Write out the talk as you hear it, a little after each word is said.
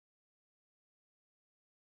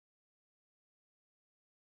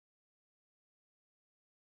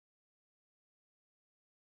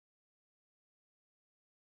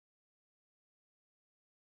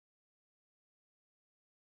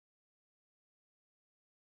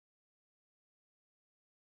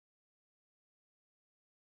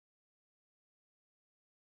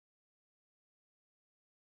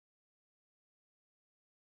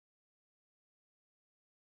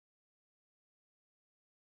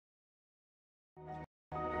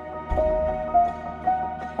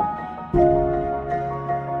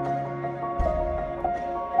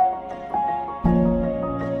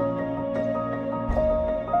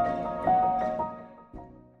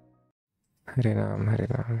Hare Ram, Hare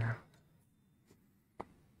Ram, Ram.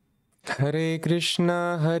 Hare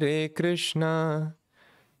Krishna,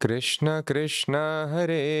 Krishna Krishna,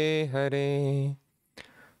 Hare Hare,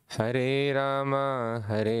 Hare Rama,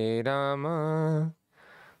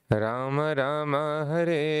 Rama Rama,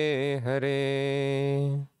 Hare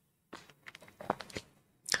Hare.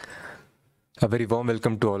 A very warm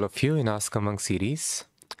welcome to all of you in Ask Among series.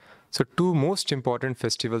 So two most important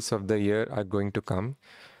festivals of the year are going to come,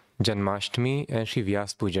 Janmashtami and Shri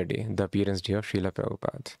Vyas Puja Day, the appearance day of Srila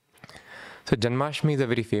Prabhupada. So Janmashtami is a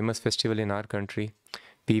very famous festival in our country.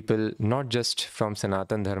 People not just from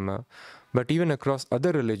Sanatan Dharma, but even across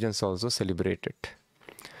other religions also celebrate it.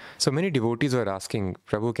 So many devotees were asking,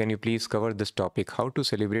 Prabhu, can you please cover this topic, how to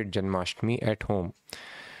celebrate Janmashtami at home?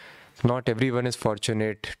 Not everyone is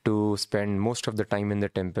fortunate to spend most of the time in the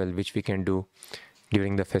temple, which we can do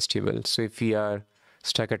during the festival. So if we are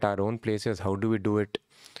stuck at our own places, how do we do it?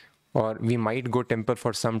 Or we might go temple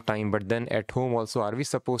for some time, but then at home also, are we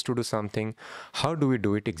supposed to do something? How do we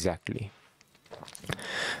do it exactly?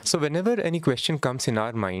 So whenever any question comes in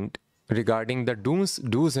our mind regarding the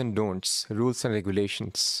do's and don'ts, rules and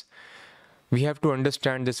regulations, we have to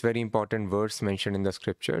understand this very important verse mentioned in the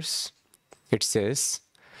scriptures. It says,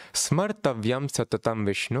 Smartavyam satatam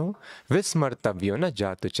Vishnu, Vismartavyo na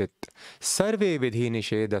jatuchit, Sarve vidhi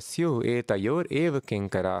nishedasyo etayor eva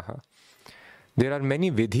kinkaraha. There are many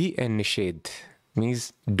vidhi and nished,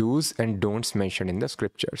 means do's and don'ts mentioned in the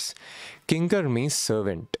scriptures. Kinkar means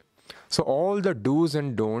servant. So all the do's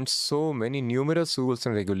and don'ts, so many numerous rules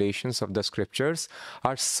and regulations of the scriptures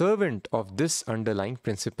are servant of this underlying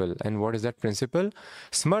principle. And what is that principle?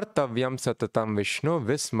 Smartavyam satatam Vishnu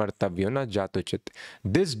vismartavyo na jatuchit.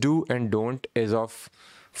 This do and don't is of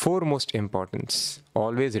foremost importance.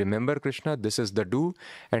 Always remember Krishna, this is the do,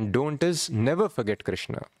 and don't is never forget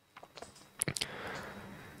Krishna.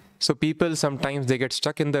 So people sometimes they get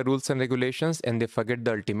stuck in the rules and regulations and they forget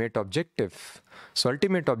the ultimate objective. So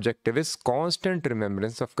ultimate objective is constant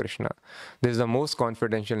remembrance of Krishna. This is the most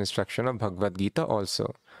confidential instruction of Bhagavad Gita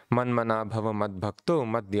also. Man mana bhava mad bhakto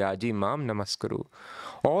mad dhyaji mam namaskuru.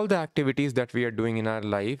 All the activities that we are doing in our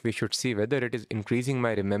life, we should see whether it is increasing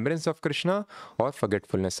my remembrance of Krishna or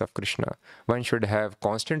forgetfulness of Krishna. One should have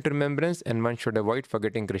constant remembrance and one should avoid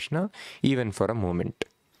forgetting Krishna even for a moment.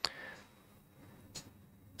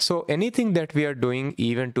 So anything that we are doing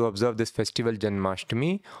even to observe this festival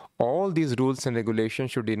Janmashtami, all these rules and regulations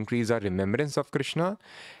should increase our remembrance of Krishna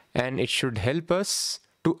and it should help us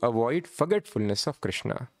to avoid forgetfulness of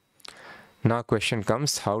Krishna. Now question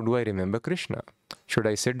comes, how do I remember Krishna? Should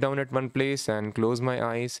I sit down at one place and close my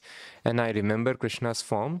eyes and I remember Krishna's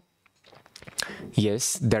form?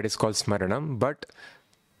 Yes, that is called Smaranam, but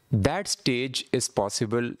that stage is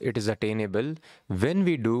possible, it is attainable when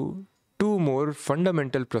we do two more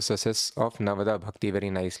fundamental processes of Navada Bhakti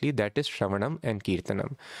very nicely, that is Shravanam and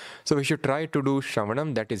Kirtanam. So we should try to do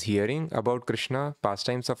Shravanam, that is hearing about Krishna,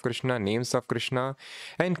 pastimes of Krishna, names of Krishna,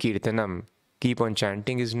 and Kirtanam, keep on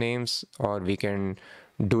chanting his names, or we can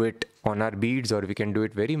do it on our beads, or we can do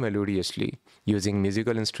it very melodiously using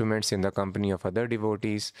musical instruments in the company of other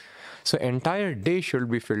devotees. So entire day should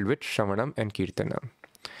be filled with Shravanam and Kirtanam.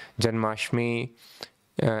 Janmashtami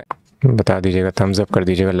बता दीजिएगा, Thums up कर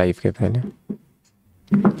दीजिएगा live के पहले.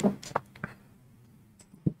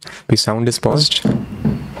 भी sound is paused.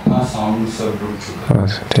 हाँ, sound सब रुक चुका है.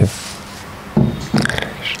 ठीक.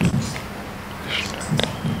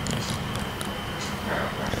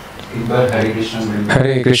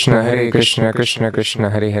 हरे कृष्णा कृष्ण कृष्ण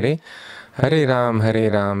हरे हरे, हरे राम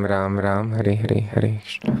राम राम हरे हरे, हरे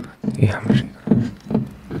कृष्ण हरे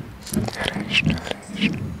कृष्ण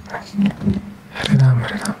हरे Ram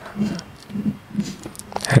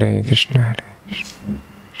Hare Krishna,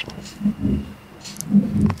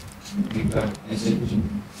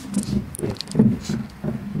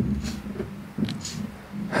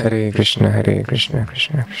 Hare Krishna. Hare Krishna,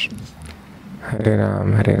 Krishna Krishna. Hare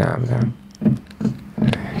Ram, Ram.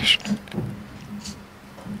 Hare Krishna.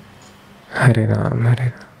 Hare Ram,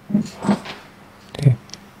 Ram.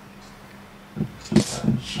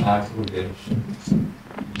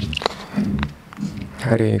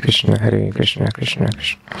 Hare Krishna, Krishna Krishna.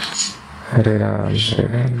 Hare Ram,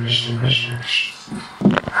 Ram.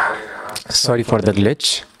 Sorry for the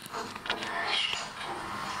glitch.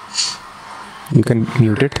 You can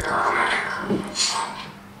mute it.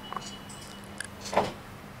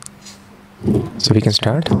 So we can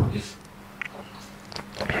start.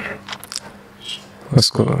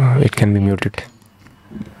 It can be muted.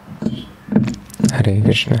 Hare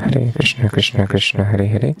Krishna, Krishna Krishna, Hare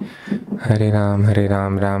Hare, Hare Ram,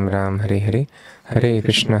 Ram Ram, Hare Hare, Hare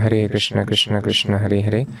Krishna, Krishna Krishna, Hare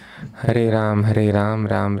Hare, Hare Ram,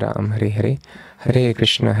 Ram Ram, Hare Hare, Hare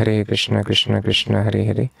Krishna, Krishna Krishna, Hare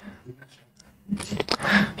Hare.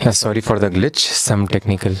 Yeah, sorry for the glitch, some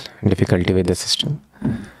technical difficulty with the system.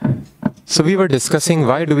 So we were discussing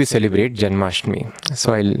why do we celebrate Janmashtami.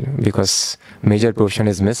 So because major portion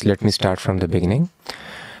is missed, let me start from the beginning.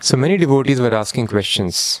 So many devotees were asking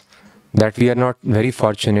questions that we are not very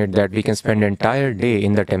fortunate that we can spend an entire day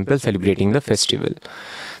in the temple celebrating the festival.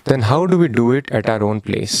 Then how do we do it at our own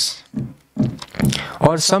place?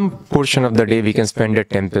 Or some portion of the day we can spend at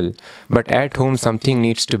temple, but at home something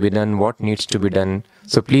needs to be done. What needs to be done?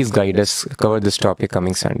 So please guide us, cover this topic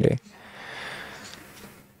coming Sunday.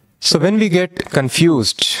 So when we get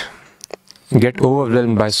confused, get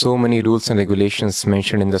overwhelmed by so many rules and regulations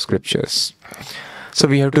mentioned in the scriptures, so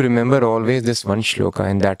we have to remember always this one shloka,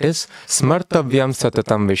 and that is Smartavyam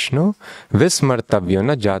Satatam Vishnu Vismartavyo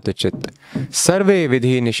na Jatuchit Sarve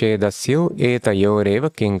Vidhi Nishedasyo Etayoreva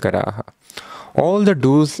Kinkaraha. All the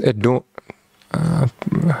do's don't.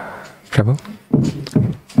 Prabhu,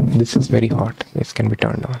 this is very hot. This can be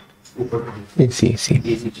turned on. AC.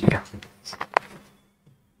 Yeah.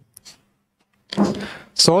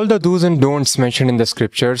 So all the do's and don'ts mentioned in the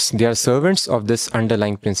scriptures, they are servants of this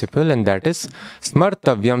underlying principle, and that is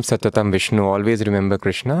Smartavyam Satatam Vishnu. Always remember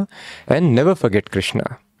Krishna and never forget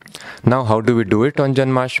Krishna. Now, how do we do it on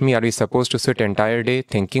Janmashtami? Are we supposed to sit entire day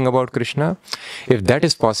thinking about Krishna? If that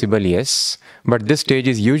is possible, yes. But this stage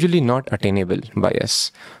is usually not attainable by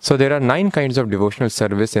us. So there are 9 kinds of devotional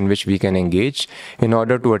service in which we can engage in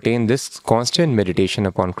order to attain this constant meditation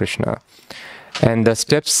upon Krishna. And the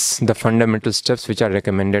steps, the fundamental steps which are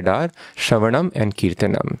recommended are Shravanam and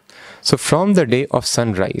Kirtanam. So from the day of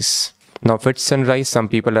sunrise. Now which sunrise? Some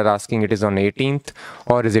people are asking it is on 18th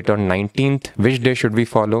or is it on 19th? Which day should we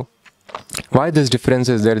follow? Why this difference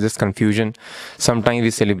is there? This confusion. Sometimes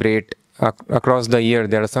we celebrate across the year,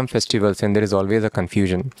 there are some festivals and there is always a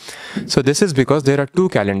confusion. So this is because there are 2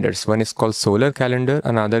 calendars. One is called solar calendar,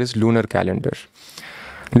 another is lunar calendar.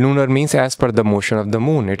 Lunar means as per the motion of the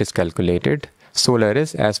moon it is calculated. Solar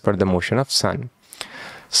is as per the motion of sun.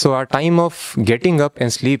 So our time of getting up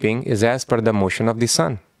and sleeping is as per the motion of the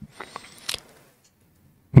sun.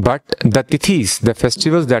 But the tithis, the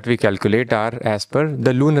festivals that we calculate are as per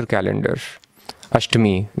the lunar calendar.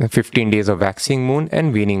 Ashtami, 15 days of waxing moon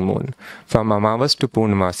and waning moon. From Amavas to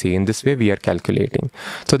Purnamasi, in this way we are calculating.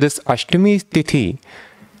 So this Ashtami tithi,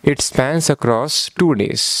 it spans across 2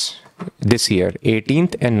 days this year,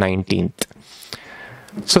 18th and 19th.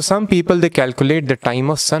 So some people, they calculate the time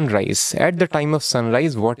of sunrise. At the time of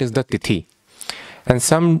sunrise, what is the tithi? And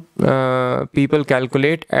some people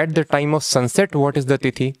calculate at the time of sunset, what is the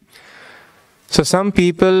tithi? So some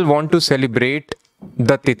people want to celebrate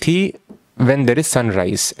the tithi when there is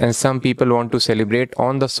sunrise, and some people want to celebrate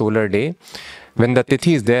on the solar day when the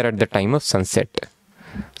tithi is there at the time of sunset.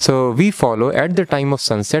 So we follow at the time of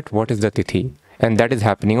sunset, what is the tithi? And that is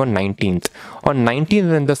happening on 19th. On 19th,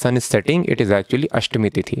 when the sun is setting, it is actually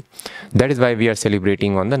Ashtami tithi. That is why we are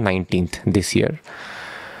celebrating on the 19th this year.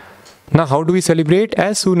 Now, how do we celebrate?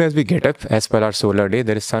 As soon as we get up, as per our solar day,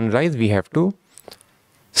 there is sunrise, we have to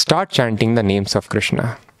start chanting the names of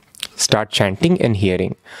Krishna. Start chanting and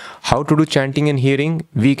hearing. How to do chanting and hearing?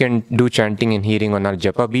 We can do chanting and hearing on our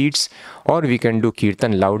japa beads, or we can do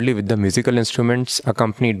kirtan loudly with the musical instruments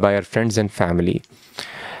accompanied by our friends and family.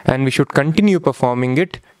 And we should continue performing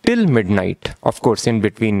it till midnight. Of course, in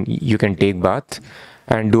between you can take bath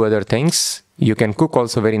and do other things. You can cook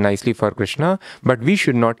also very nicely for Krishna, but we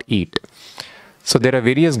should not eat. So there are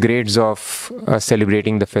various grades of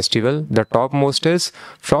celebrating the festival. The topmost is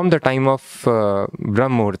from the time of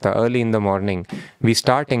Brahm Muhurta, early in the morning, we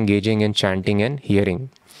start engaging in chanting and hearing.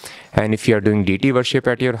 And if you are doing deity worship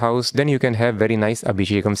at your house, then you can have very nice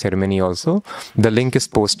Abhishekam ceremony also. The link is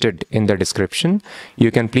posted in the description. You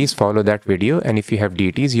can please follow that video, and if you have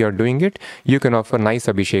deities, you are doing it, you can offer nice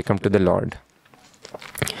Abhishekam to the Lord.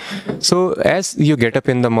 So as you get up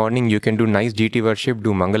in the morning, you can do nice deity worship,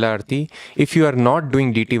 do Mangala Arati. If you are not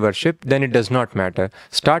doing deity worship, then it does not matter.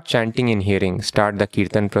 Start chanting and hearing. Start the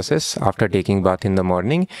kirtan process after taking bath in the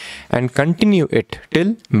morning and continue it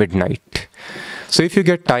till midnight. So if you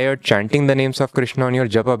get tired chanting the names of Krishna on your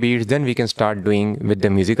japa beads, then we can start doing with the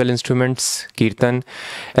musical instruments, kirtan.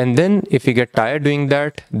 And then if we get tired doing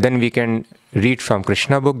that, then we can read from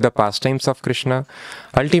Krishna book, the pastimes of Krishna.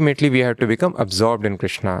 Ultimately, we have to become absorbed in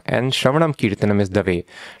Krishna. And Shravanam Kirtanam is the way.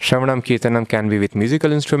 Shravanam Kirtanam can be with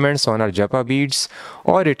musical instruments on our japa beads,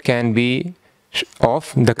 or it can be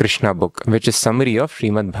of the Krishna book, which is summary of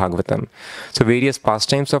Srimad Bhagavatam. So various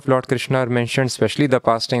pastimes of Lord Krishna are mentioned, especially the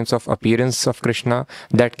pastimes of appearance of Krishna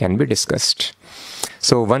that can be discussed.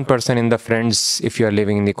 So one person in the friends, if you are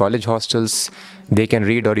living in the college hostels, they can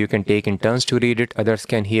read, or you can take in turns to read it, others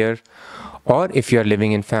can hear. Or if you are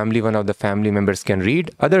living in family, one of the family members can read,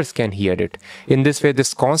 others can hear it. In this way,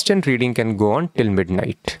 this constant reading can go on till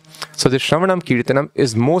midnight. So the Shravanam Kirtanam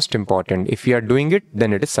is most important. If we are doing it,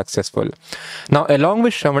 then it is successful. Now, along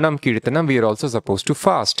with Shravanam Kirtanam, we are also supposed to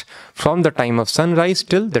fast from the time of sunrise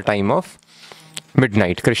till the time of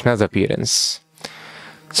midnight, Krishna's appearance.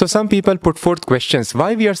 So some people put forth questions,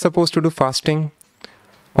 why we are supposed to do fasting?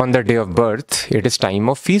 On the day of birth, it is time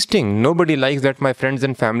of feasting. Nobody likes that my friends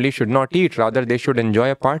and family should not eat. Rather, they should enjoy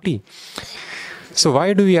a party. So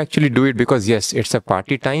why do we actually do it? Because yes, it's a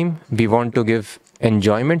party time. We want to give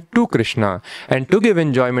enjoyment to Krishna. And to give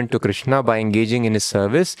enjoyment to Krishna by engaging in his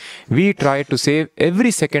service, we try to save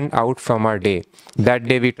every second out from our day. That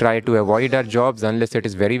day we try to avoid our jobs unless it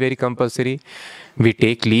is very, very compulsory. We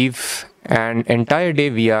take leave, and entire day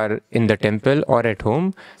we are in the temple or at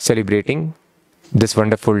home celebrating this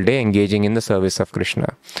wonderful day, engaging in the service of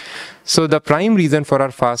Krishna. So the prime reason for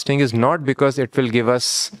our fasting is not because it will give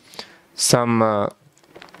us some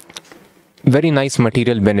very nice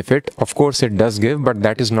material benefit. Of course it does give, but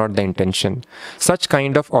that is not the intention. Such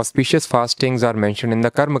kind of auspicious fastings are mentioned in the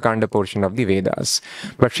Karma Kanda portion of the Vedas.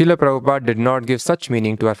 But Srila Prabhupada did not give such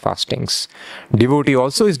meaning to our fastings. Devotee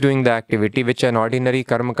also is doing the activity which an ordinary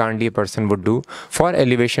Karma Kandi person would do for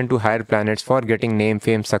elevation to higher planets, for getting name,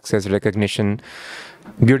 fame, success, recognition,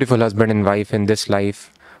 beautiful husband and wife in this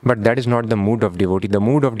life. But that is not the mood of devotee. The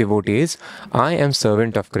mood of devotee is, I am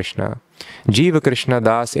servant of Krishna. Jeev Krishna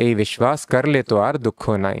Das ei Vishwas karle to ar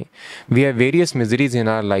dukho nai. We have various miseries in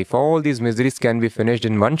our life. All these miseries can be finished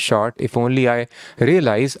in one shot if only I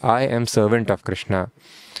realize I am servant of Krishna.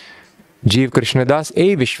 Jeev Krishna Das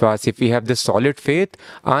ei Vishwas. If we have this solid faith,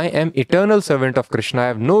 I am eternal servant of Krishna. I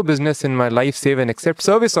have no business in my life save and except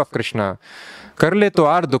service of Krishna. Karle to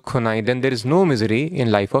ar dukho nai, then there is no misery in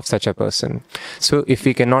life of such a person. So if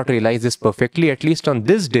we cannot realize this perfectly, at least on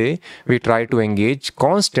this day, we try to engage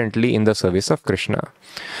constantly in the service of Krishna.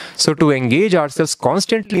 So to engage ourselves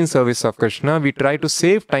constantly in service of Krishna, we try to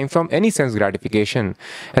save time from any sense gratification.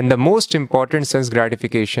 And the most important sense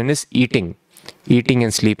gratification is eating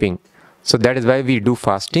and sleeping. So that is why we do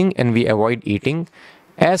fasting and we avoid eating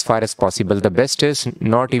as far as possible. The best is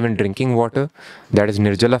not even drinking water. That is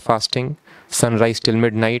Nirjala fasting. Sunrise till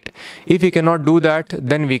midnight. If we cannot do that,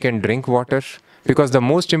 then we can drink water, because the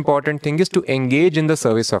most important thing is to engage in the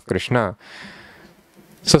service of Krishna.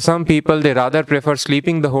 So some people, they rather prefer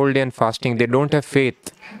sleeping the whole day and fasting. They don't have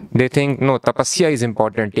faith. They think, no, tapasya is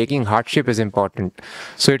important, taking hardship is important.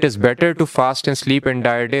 So it is better to fast and sleep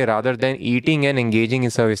entire day rather than eating and engaging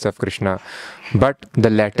in service of Krishna. But the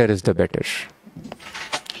latter is the better.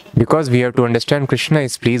 Because we have to understand Krishna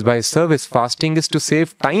is pleased by his service. Fasting is to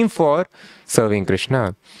save time for serving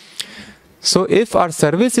Krishna. So if our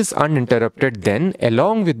service is uninterrupted, then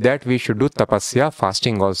along with that we should do tapasya,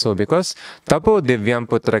 fasting also, because tapo divyam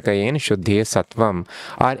putrakayen shuddhe sattvam.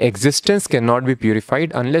 Our existence cannot be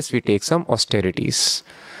purified unless we take some austerities.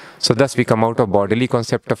 So thus we come out of bodily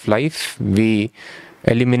concept of life. We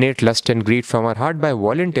eliminate lust and greed from our heart by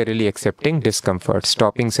voluntarily accepting discomfort,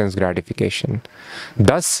 stopping sense gratification.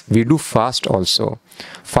 Thus, we do fast also.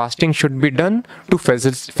 Fasting should be done to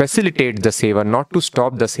facilitate the seva, not to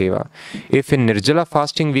stop the seva. If in Nirjala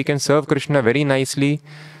fasting we can serve Krishna very nicely,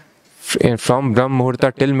 from Brahm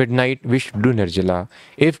Muhurta till midnight, we should do Nirjala.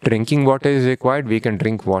 If drinking water is required, we can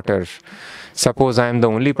drink water. Suppose I am the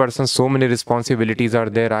only person, so many responsibilities are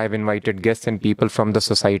there, I have invited guests and people from the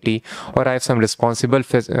society, or I have some responsible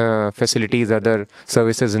facilities, other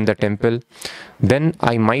services in the temple, then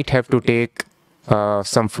I might have to take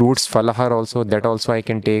some fruits, falahar also, that also I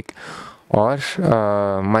can take. Or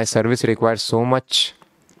my service requires so much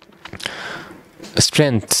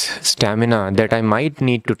strength, stamina, that I might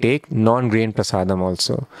need to take non-grain prasadam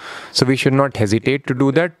also. So we should not hesitate to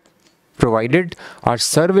do that, provided our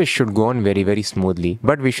service should go on very, very smoothly.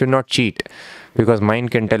 But we should not cheat, because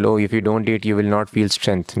mind can tell, oh, if you don't eat, you will not feel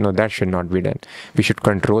strength. No, that should not be done. We should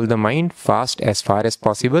control the mind, fast as far as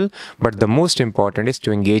possible, but the most important is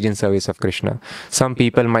to engage in service of Krishna. Some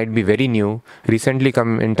people might be very new, recently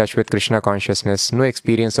come in touch with Krishna consciousness, no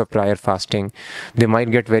experience of prior fasting. They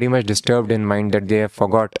might get very much disturbed in mind that they have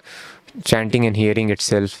forgot chanting and hearing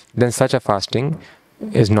itself. Then such a fasting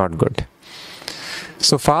is not good.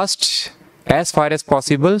 So fast as far as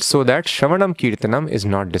possible so that Shravanam Kirtanam is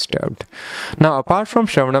not disturbed. Now apart from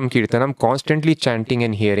Shravanam Kirtanam, constantly chanting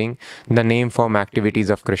and hearing the name form activities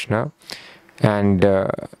of Krishna, And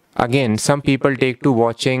again, some people take to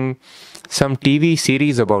watching some TV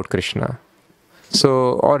series about Krishna.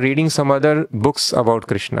 So, or reading some other books about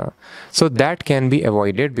Krishna. So that can be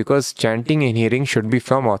avoided because chanting and hearing should be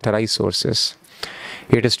from authorized sources.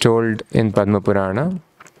 It is told in Padma Purana,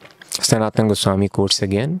 Sanatana Goswami quotes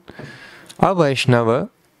again, Avaishnava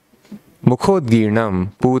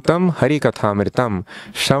Mukhodgirnam Putam Harikathamritam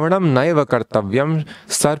Shravanam Naiva Kartavyam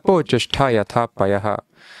Sarpo Chishta Yatha Payaha.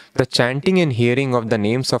 The chanting and hearing of the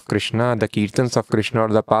names of Krishna, the kirtans of Krishna or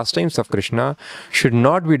the pastimes of Krishna should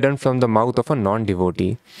not be done from the mouth of a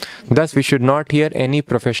non-devotee. Thus, we should not hear any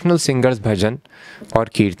professional singer's bhajan or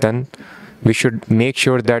kirtan. We should make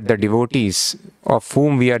sure that the devotees of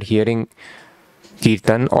whom we are hearing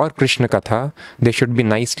kirtan or Krishna Katha, they should be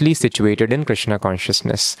nicely situated in Krishna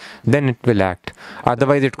consciousness. Then it will act.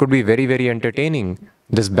 Otherwise, it could be very, very entertaining.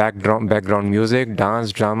 This background music,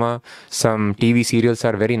 dance, drama, some TV serials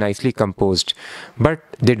are very nicely composed, but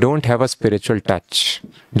they don't have a spiritual touch.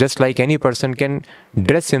 Just like any person can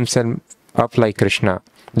dress himself up like Krishna,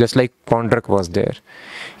 just like Pondrak was there.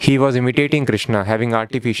 He was imitating Krishna, having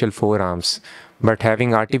artificial forearms. But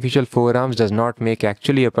having artificial forearms does not make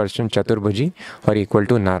actually a person Chaturbhuji or equal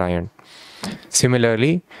to Narayan.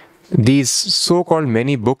 Similarly, these so-called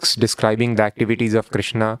many books describing the activities of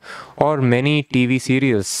Krishna or many TV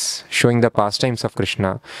serials showing the pastimes of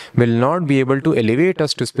Krishna will not be able to elevate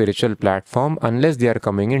us to spiritual platform unless they are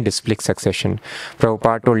coming in displic succession.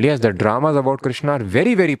 Prabhupada told, yes, the dramas about Krishna are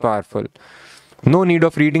very, very powerful. No need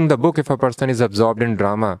of reading the book if a person is absorbed in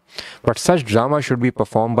drama. But such drama should be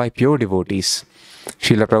performed by pure devotees.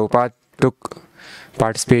 Srila Prabhupada took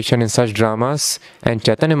participation in such dramas, and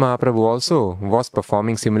Chaitanya Mahaprabhu also was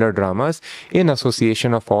performing similar dramas in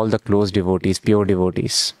association of all the close devotees, pure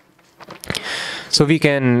devotees. So we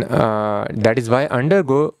can, that is why,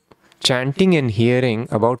 undergo chanting and hearing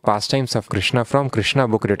about pastimes of Krishna from Krishna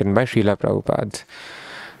book written by Srila Prabhupada.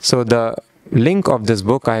 So the link of this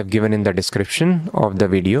book I have given in the description of the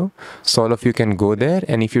video. So all of you can go there,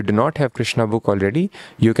 and if you do not have Krishna book already,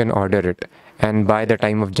 you can order it. And by the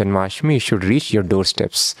time of Janmashtami, it should reach your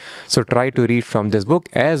doorsteps. So try to read from this book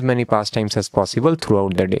as many pastimes as possible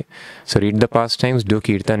throughout the day. So read the pastimes, do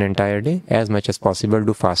kirtan entire day, as much as possible,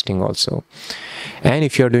 do fasting also. And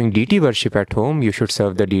if you are doing deity worship at home, you should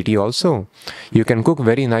serve the deity also. You can cook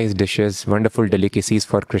very nice dishes, wonderful delicacies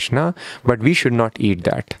for Krishna, but we should not eat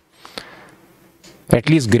that. At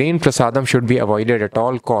least grain prasadam should be avoided at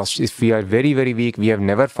all costs. If we are very, very weak, we have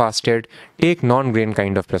never fasted, take non-grain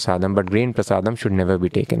kind of prasadam, but grain prasadam should never be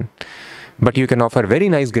taken. But you can offer very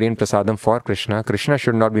nice grain prasadam for Krishna. Krishna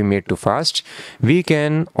should not be made to fast. We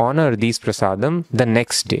can honor these prasadam the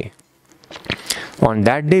next day. On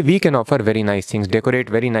that day, we can offer very nice things, decorate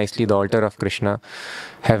very nicely the altar of Krishna,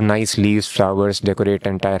 have nice leaves, flowers, decorate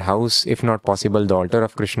entire house, if not possible the altar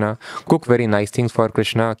of Krishna, cook very nice things for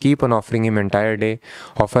Krishna, keep on offering him entire day,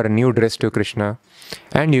 offer a new dress to Krishna,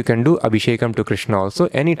 and you can do Abhishekam to Krishna also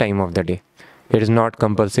any time of the day. It is not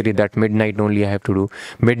compulsory that midnight only I have to do.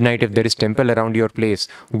 Midnight, if there is temple around your place,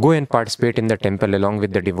 go and participate in the temple along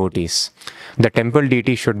with the devotees. The temple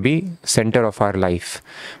deity should be center of our life.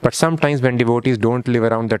 But sometimes when devotees don't live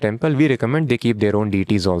around the temple, we recommend they keep their own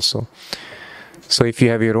deities also. So if you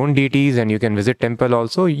have your own deities and you can visit temple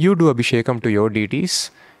also, you do Abhishekam to your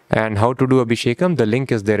deities. And how to do Abhishekam, the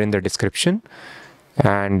link is there in the description.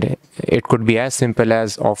 And it could be as simple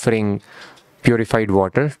as offering purified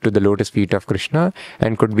water to the lotus feet of Krishna,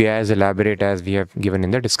 and could be as elaborate as we have given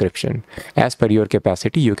in the description. As per your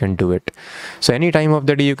capacity, you can do it. So any time of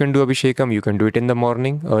the day you can do Abhishekam. You can do it in the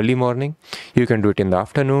morning, early morning. You can do it in the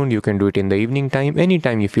afternoon. You can do it in the evening time.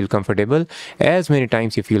 Anytime you feel comfortable. As many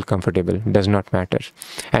times you feel comfortable. Does not matter.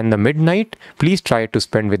 And the midnight, please try to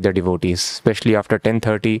spend with the devotees. Especially after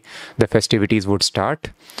 10:30, the festivities would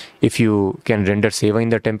start. If you can render seva in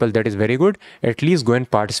the temple, that is very good. At least go and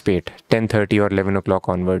participate. 10:30 or 11 o'clock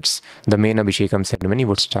onwards, the main Abhishekam ceremony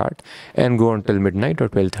would start and go until midnight or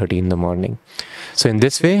 12:30 in the morning. So in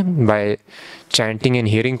this way, by chanting and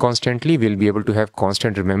hearing constantly, we'll be able to have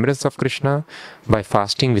constant remembrance of Krishna. By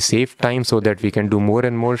fasting, we save time so that we can do more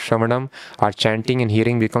and more Shravanam. Our chanting and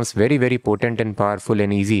hearing becomes very, very potent and powerful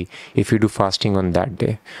and easy if we do fasting on that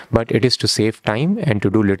day. But it is to save time and to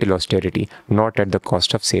do little austerity, not at the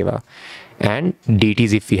cost of seva. And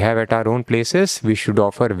deities, if we have at our own places, we should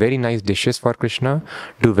offer very nice dishes for Krishna,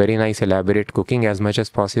 do very nice elaborate cooking as much as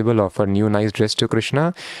possible, offer new nice dress to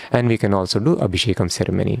Krishna, and we can also do Abhishekam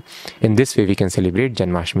ceremony. In this way, we can celebrate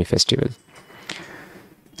Janmashtami festival.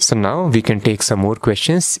 So now we can take some more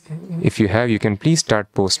questions. If you have, you can please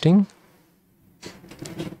start posting.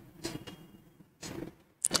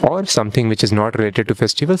 or something which is not related to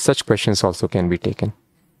festival, such questions also can be taken.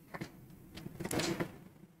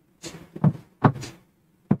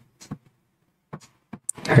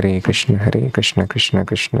 Hare Krishna, Krishna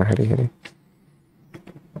Krishna, Hare Hare.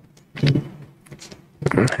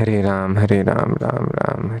 Hare Ram, Ram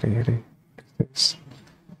Ram, Hare Hare.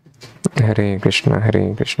 Hare Krishna,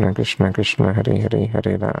 Krishna Krishna, Hare Hare,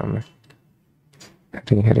 Hare Ram,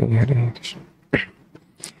 Hare Krishna.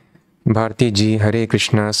 Bharti ji, Hare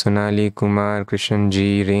Krishna, Sonali Kumar, Krishan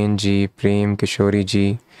ji, Rain ji, Prem Kishori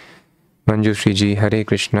ji, Manjushri ji, Hare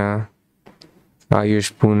Krishna,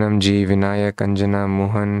 Ayush Poonam ji, Vinayak Anjana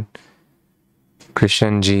Mohan,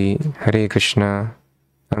 Krishan ji, Hare Krishna,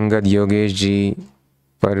 Angad Yogesh ji,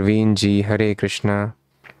 Parveen ji, Hare Krishna,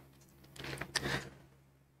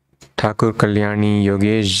 Thakur Kalyani,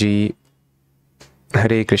 Yogesh ji,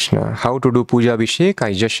 Hare Krishna. How to do Puja Abhishek?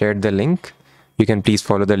 I just shared the link. You can please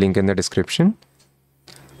follow the link in the description.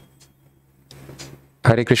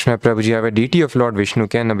 Hare Krishna Prabhuji, I have a deity of Lord Vishnu.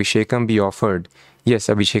 Can Abhishekam be offered? Yes,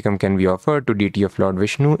 Abhishekam can be offered to deity of Lord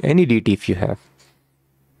Vishnu, any deity if you have.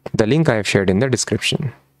 The link I have shared in the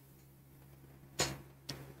description.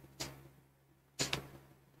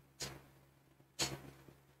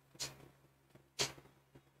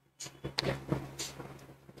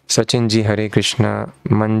 Sachin ji, Hare Krishna.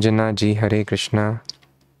 Manjana ji, Hare Krishna.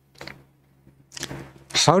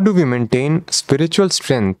 How do we maintain spiritual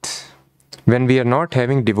strength when we are not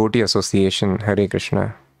having devotee association? Hare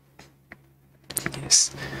Krishna.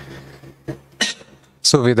 Yes.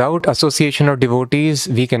 So without association of devotees,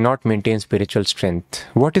 we cannot maintain spiritual strength.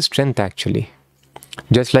 What is strength actually?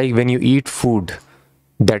 Just like when you eat food,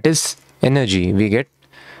 that is energy. We get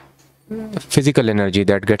physical energy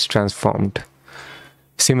that gets transformed.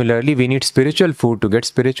 Similarly, we need spiritual food to get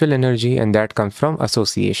spiritual energy, and that comes from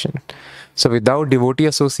association. So without devotee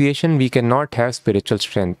association, we cannot have spiritual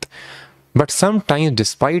strength. But sometimes,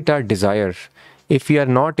 despite our desire, if we are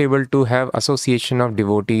not able to have association of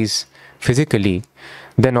devotees physically,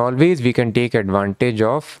 then always we can take advantage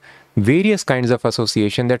of various kinds of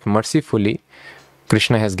association that mercifully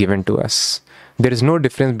Krishna has given to us. There is no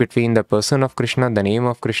difference between the person of Krishna, the name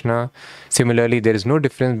of Krishna. Similarly, there is no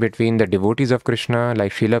difference between the devotees of Krishna,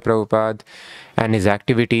 like Srila Prabhupada, and his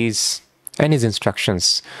activities and his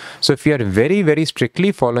instructions. So if we are very, very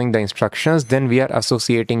strictly following the instructions, then we are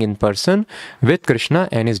associating in person with Krishna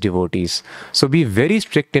and his devotees. So be very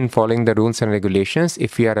strict in following the rules and regulations.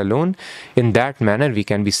 If we are alone, in that manner we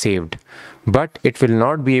can be saved. But it will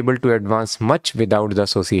not be able to advance much without the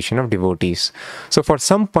association of devotees. So for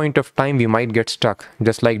some point of time we might get stuck,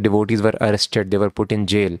 just like devotees were arrested, they were put in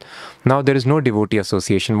jail. Now there is no devotee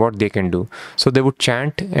association, what they can do? So they would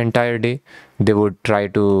chant entire day, they would try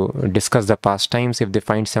to discuss the pastimes. If they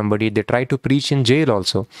find somebody, they try to preach in jail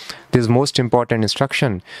also. This is most important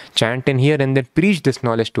instruction. Chant in here and then preach this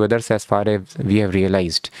knowledge to others as far as we have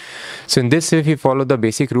realized. So in this, if we follow the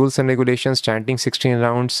basic rules and regulations, chanting 16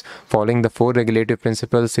 rounds, following the 4 regulative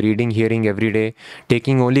principles, reading, hearing every day,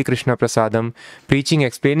 taking only Krishna Prasadam, preaching,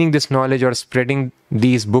 explaining this knowledge or spreading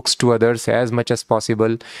these books to others as much as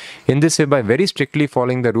possible. In this way, by very strictly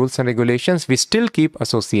following the rules and regulations, we still keep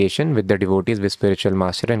association with the devotees, with spiritual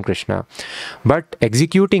master and Krishna. But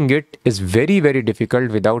executing it is very, very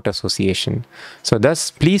difficult without association. So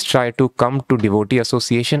thus, please try to come to devotee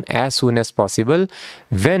association as soon as possible.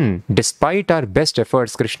 When, despite our best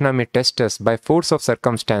efforts, Krishna may test us by force of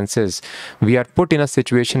circumstances, we are put in a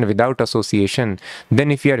situation without association,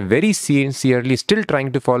 then if we are very sincerely still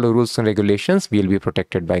trying to follow rules and regulations, we will be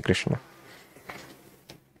protected by Krishna.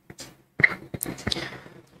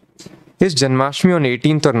 Is Janmashtami on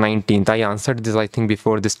 18th or 19th? I answered this, I think,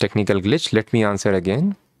 before this technical glitch. Let me answer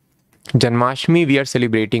again. Janmashtami we are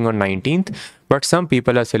celebrating on 19th, but some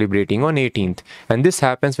people are celebrating on 18th. And this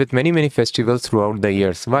happens with many festivals throughout the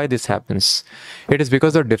years. Why this happens? It is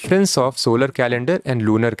because of difference of solar calendar and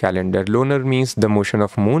lunar calendar. Lunar means the motion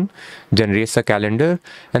of moon generates a calendar,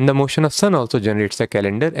 and the motion of sun also generates a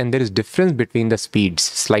calendar, and there is difference between the speeds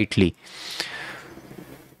slightly.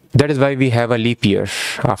 That is why we have a leap year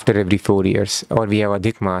after every 4 years, or we have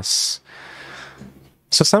Adhik Mas.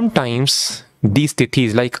 So sometimes these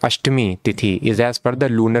tithis, like Ashtami tithi, is as per the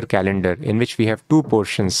lunar calendar, in which we have 2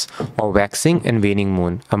 portions of waxing and waning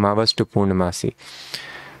moon, Amavas to Purnamasi,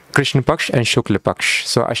 Krishna Paksha and Shukla Paksha.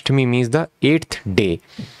 So Ashtami means the 8th day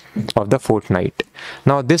of the fortnight.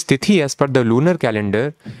 Now this tithi, as per the lunar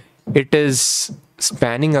calendar, it is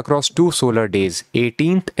spanning across 2 solar days,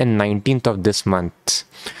 18th and 19th of this month.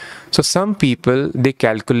 So some people, they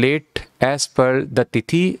calculate as per the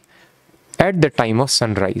tithi at the time of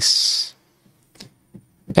sunrise.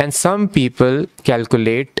 And some people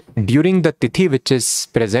calculate during the tithi which is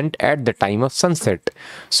present at the time of sunset.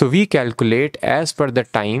 So we calculate as per the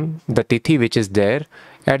time, the tithi which is there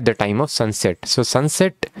at the time of sunset. So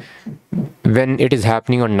sunset, when it is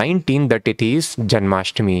happening on 19th, the tithi is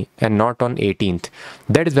Janmashtami and not on 18th.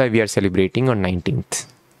 That is why we are celebrating on 19th.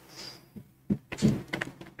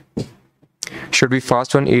 Should we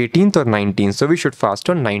fast on 18th or 19th? So we should fast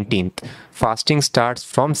on 19th. Fasting starts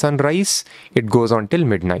from sunrise, it goes on till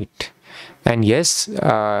midnight. And yes,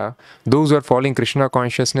 those who are following Krishna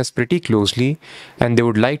consciousness pretty closely and they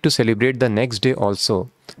would like to celebrate the next day also,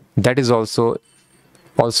 that is also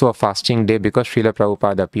a fasting day, because Srila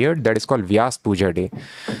Prabhupada appeared. That is called Vyas Puja Day.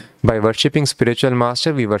 By worshipping spiritual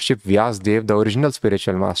master, we worship Vyas Dev, the original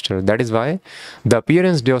spiritual master. That is why the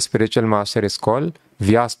appearance day of spiritual master is called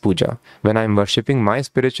Vyas Puja. When I am worshipping my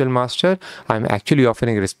spiritual master, I am actually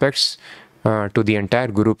offering respects to the entire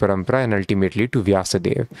Guru Parampara and ultimately to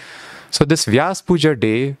Vyasadev. So this Vyas Puja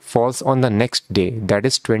day falls on the next day, that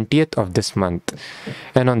is 20th of this month.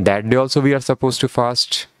 And on that day also we are supposed to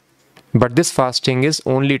fast. But this fasting is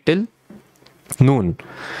only till noon.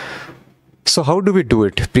 So how do we do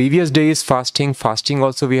it? Previous day is fasting. Fasting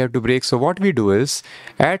also we have to break. So what we do is,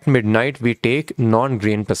 at midnight we take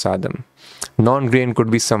non-grain prasadam. Non-grain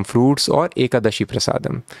could be some fruits or Ekadashi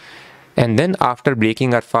prasadam. And then after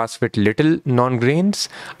breaking our fast with little non-grains,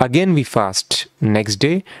 again we fast next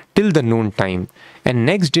day till the noon time. And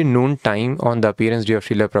next day noon time, on the appearance day of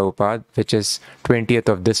Srila Prabhupada, which is 20th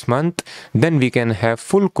of this month, then we can have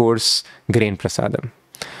full course grain prasadam.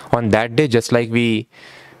 On that day, just like we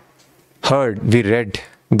read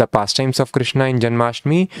the pastimes of Krishna in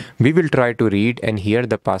Janmashtami, we will try to read and hear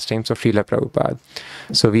the pastimes of Srila Prabhupada.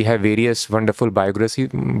 So we have various wonderful biographies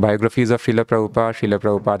of Srila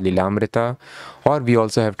Prabhupada Lilamrita, or we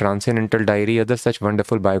also have Transcendental Diary, other such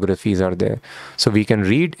wonderful biographies are there. So we can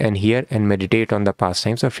read and hear and meditate on the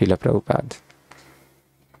pastimes of Srila Prabhupada.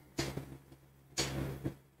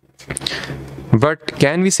 But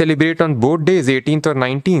can we celebrate on both days, 18th or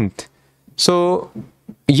 19th? So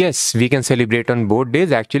yes, we can celebrate on both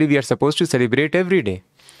days. Actually, we are supposed to celebrate every day.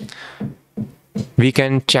 We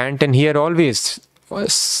can chant and hear always.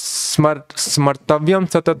 Smartavyam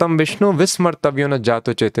satatam Vishnu vismartavyo na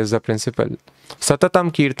jato chet is the principle. Satatam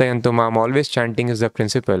kirtayantu mam, always chanting is the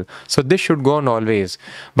principle. So this should go on always.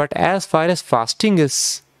 But as far as fasting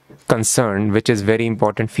is concerned, which is very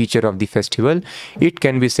important feature of the festival, it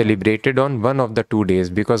can be celebrated on one of the 2 days,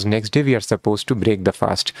 because next day we are supposed to break the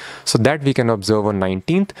fast. So that we can observe on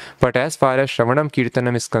 19th. But as far as Shravanam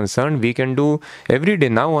Kirtanam is concerned, we can do every day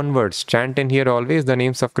now onwards, chant and hear always the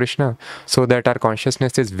names of Krishna, so that our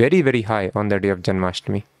consciousness is very, very high on the day of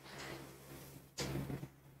Janmashtami.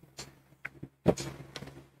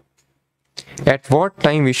 At what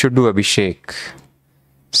time we should do Abhishek?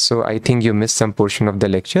 So I think you missed some portion of the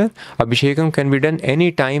lecture. Abhishekam can be done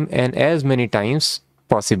any time and as many times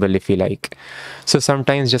possible if you like. So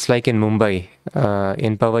sometimes, just like in Mumbai,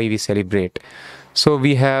 in Powai we celebrate. So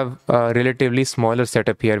we have a relatively smaller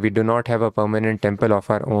setup here. We do not have a permanent temple of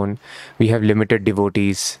our own. We have limited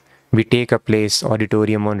devotees. We take a place,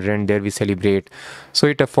 auditorium on rent, there we celebrate. So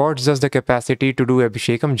it affords us the capacity to do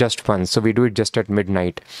Abhishekam just once. So we do it just at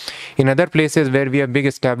midnight. In other places where we have big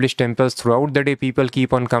established temples, throughout the day people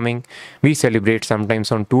keep on coming. We celebrate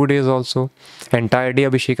sometimes on 2 days also. Entire day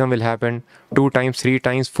Abhishekam will happen. 2 times, 3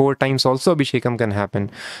 times, 4 times also Abhishekam can happen.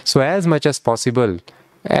 So as much as possible,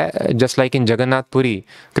 just like in Jagannath Puri,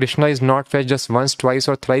 Krishna is not fed just once, twice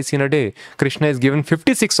or thrice in a day. Krishna is given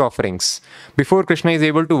 56 offerings. Before Krishna is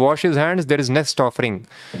able to wash his hands, there is next offering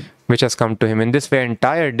which has come to him. In this way,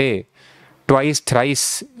 entire day, twice,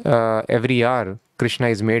 thrice, every hour, Krishna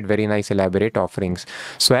is made very nice elaborate offerings.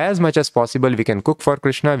 So as much as possible we can cook for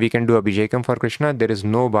Krishna, we can do Abhishekam for Krishna. There is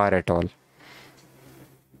no bar at all.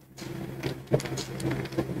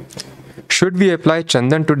 Should we apply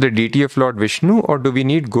Chandan to the deity of Lord Vishnu, or do we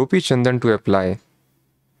need Gopi Chandan to apply?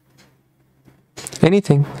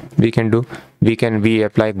 Anything we can do. We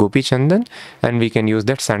apply Gopi Chandan and we can use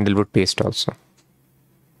that sandalwood paste also.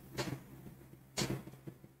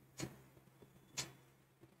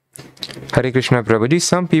 Hare Krishna Prabhuji,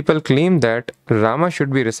 some people claim that Rama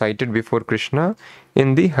should be recited before Krishna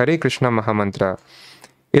in the Hare Krishna Mahamantra.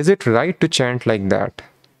 Is it right to chant like that?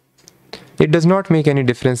 It does not make any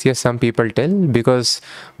difference here, some people tell, because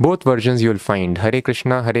both versions you will find Hare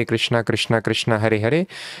Krishna, Krishna Krishna, Hare Hare,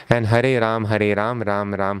 and Hare Ram,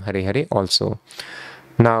 Ram Ram, Hare Hare also.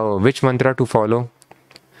 Now, which mantra to follow?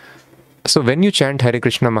 So when you chant Hare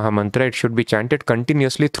Krishna Mahamantra, it should be chanted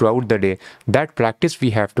continuously throughout the day. That practice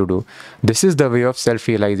we have to do. This is the way of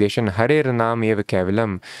self-realization. Hare Ranam eva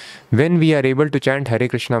Kevalam. When we are able to chant Hare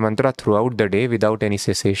Krishna mantra throughout the day without any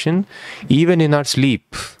cessation, even in our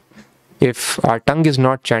sleep, if our tongue is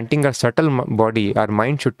not chanting our subtle body, our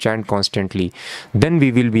mind should chant constantly. Then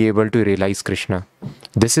we will be able to realize Krishna.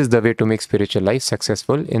 This is the way to make spiritual life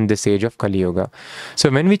successful in this age of Kali Yuga.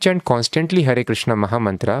 So when we chant constantly Hare Krishna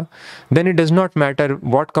Mahamantra, then it does not matter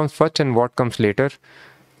what comes first and what comes later.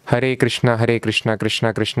 Hare Krishna, Krishna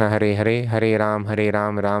Krishna, Hare Hare, Hare Ram,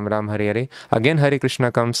 Ram Ram, Hare Hare. Again Hare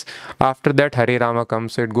Krishna comes. After that Hare Rama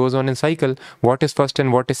comes. So it goes on in cycle. What is first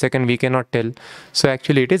and what is second, we cannot tell. So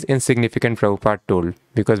actually it is insignificant, Prabhupada told.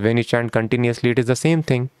 Because when you chant continuously, it is the same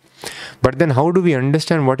thing. But then how do we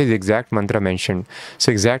understand what is exact mantra mentioned?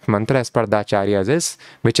 So exact mantra as per the Acharyas is,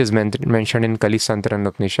 which is mentioned in Kali Santran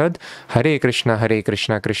Upanishad, Hare Krishna,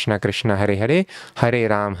 Krishna Krishna, Hare Hare, Hare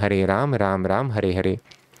Ram, Ram Ram, Hare Hare.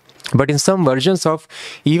 But in some versions of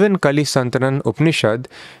even Kali Santanan Upanishad,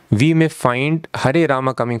 we may find Hare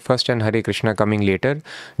Rama coming first and Hare Krishna coming later.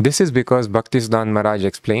 This is because Bhaktisiddhanta Maharaj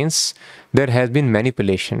explains there has been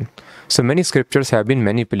manipulation. So many scriptures have been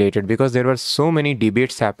manipulated because there were so many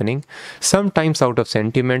debates happening, sometimes out of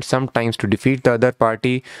sentiment, sometimes to defeat the other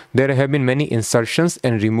party. There have been many insertions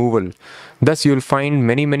and removal. Thus you will find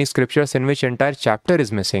many scriptures in which entire chapter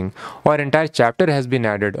is missing, or entire chapter has been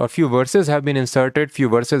added, or few verses have been inserted, few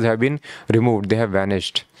verses have been removed, they have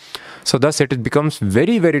vanished. So thus it becomes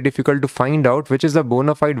very difficult to find out which is the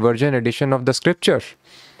bona fide version edition of the scripture.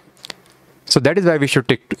 So that is why we should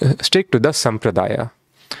stick to the Sampradaya.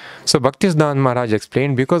 So Bhaktisiddhanta Maharaj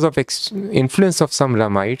explained, because of influence of some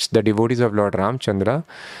Ramites, the devotees of Lord Ramchandra,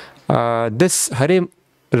 this Hare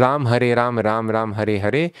Ram, Ram Hare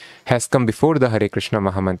Hare has come before the Hare Krishna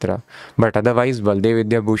Mahamantra. But otherwise, Baldev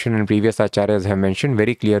Vidya Bhushan and previous acharyas have mentioned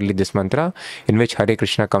very clearly this mantra, in which Hare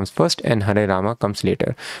Krishna comes first and Hare Rama comes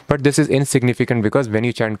later. But this is insignificant because when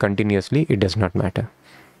you chant continuously, it does not matter.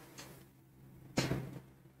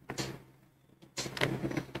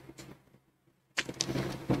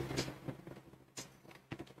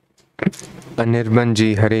 Anirban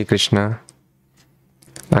ji, Hare Krishna.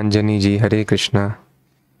 Anjani ji, Hare Krishna.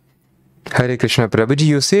 Hare Krishna Prabhuji,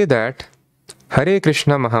 you say that Hare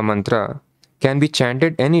Krishna Mahamantra can be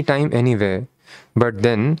chanted anytime, anywhere. But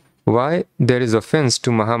then, why there is offense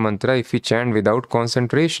to Mahamantra if we chant without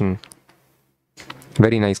concentration?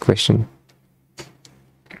 Very nice question.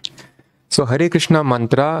 So Hare Krishna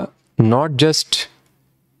mantra not just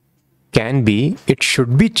can be, it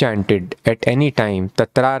should be chanted at any time.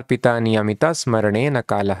 Tatrarpita niyamita smaranena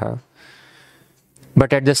kalaha.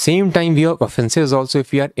 But at the same time, we have offenses also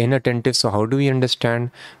if we are inattentive. So how do we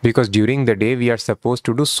understand? Because during the day, we are supposed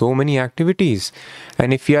to do so many activities.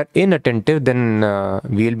 And if we are inattentive, then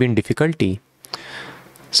we will be in difficulty.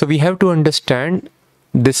 So we have to understand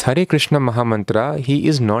this Hare Krishna Mahamantra, he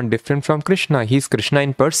is not different from Krishna. He is Krishna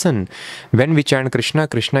in person. When we chant Krishna,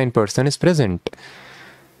 Krishna in person is present.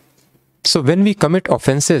 So when we commit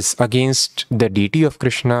offenses against the deity of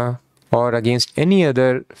Krishna or against any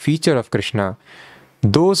other feature of Krishna,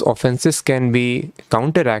 those offenses can be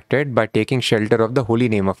counteracted by taking shelter of the holy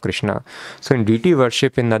name of Krishna. So in deity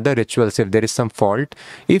worship, in other rituals, if there is some fault,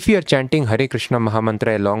 if we are chanting Hare Krishna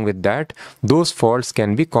Mahamantra along with that, those faults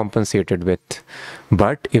can be compensated with.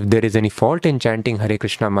 But if there is any fault in chanting Hare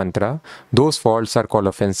Krishna mantra, those faults are called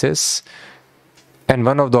offenses. And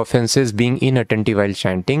one of the offenses being inattentive while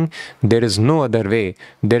chanting, there is no other way.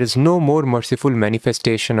 There is no more merciful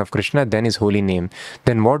manifestation of Krishna than his holy name.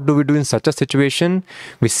 Then what do we do in such a situation?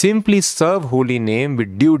 We simply serve holy name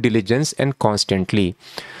with due diligence and constantly.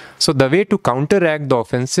 So the way to counteract the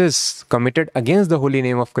offenses committed against the holy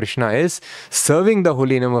name of Krishna is serving the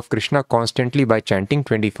holy name of Krishna constantly by chanting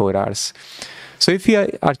 24 hours. So if we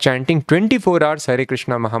are chanting 24 hours Hare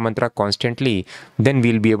Krishna Mahamantra constantly, then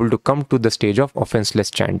we'll be able to come to the stage of offenseless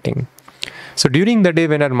chanting. So during the day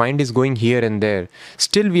when our mind is going here and there,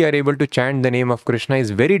 still we are able to chant the name of Krishna is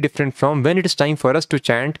very different from when it is time for us to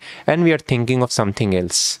chant and we are thinking of something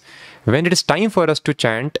else. When it is time for us to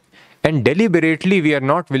chant and deliberately we are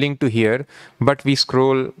not willing to hear, but we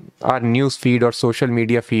scroll our news feed or social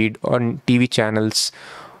media feed on TV channels,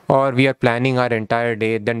 or we are planning our entire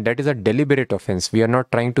day, then that is a deliberate offense. We are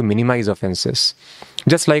not trying to minimize offenses.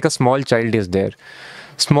 Just like a small child is there.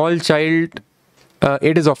 Small child,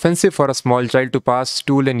 it is offensive for a small child to pass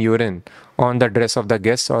stool and urine on the dress of the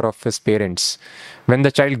guests or of his parents. When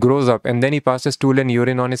the child grows up and then he passes stool and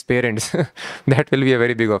urine on his parents, that will be a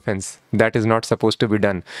very big offense. That is not supposed to be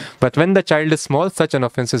done. But when the child is small, such an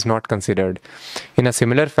offense is not considered. In a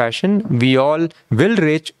similar fashion, we all will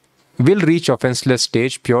reach will reach offenseless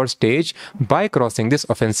stage, pure stage, by crossing this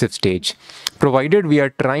offensive stage, provided we are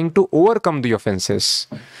trying to overcome the offenses.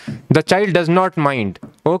 The child does not mind.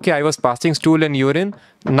 Okay, I was passing stool and urine.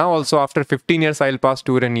 Now also after 15 years, I'll pass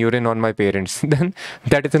stool and urine on my parents. Then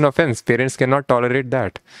that is an offense. Parents cannot tolerate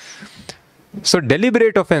that. So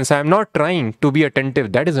deliberate offense, I am not trying to be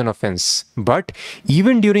attentive, that is an offense. But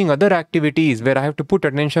even during other activities where I have to put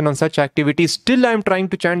attention on such activities, still I am trying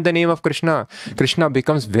to chant the name of Krishna. Krishna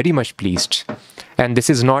becomes very much pleased. And this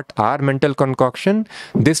is not our mental concoction.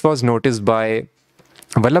 This was noticed by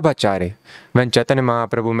Vallabhacharya. When Chaitanya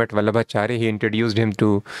Mahaprabhu met Vallabhacharya, he introduced him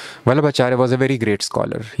to... Vallabhacharya was a very great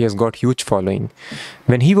scholar. He has got huge following.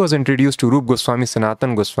 When he was introduced to Rup Goswami,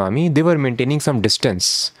 Sanatan Goswami, they were maintaining some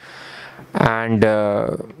distance. And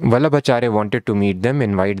Vallabhacharya wanted to meet them,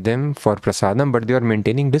 invite them for prasadam, but they were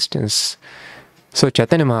maintaining distance. So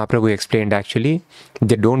Chaitanya Mahaprabhu explained, actually,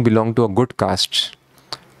 they don't belong to a good caste.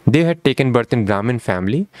 They had taken birth in Brahmin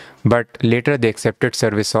family, but later they accepted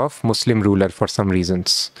service of Muslim ruler for some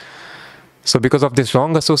reasons. So because of this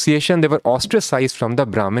wrong association, they were ostracized from the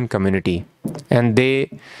Brahmin community. And they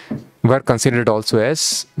were considered also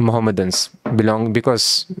as Mohammedans,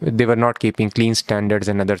 because they were not keeping clean standards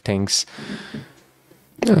and other things,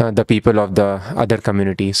 the people of the other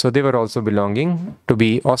community. So they were also belonging to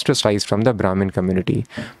be ostracized from the Brahmin community.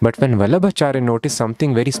 But when Vallabhacharya noticed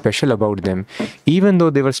something very special about them, even though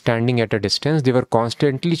they were standing at a distance, they were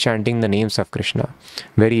constantly chanting the names of Krishna.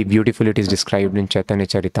 Very beautiful it is described in Chaitanya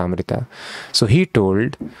Charitamrita. So he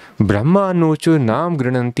told, Brahma anuchu nam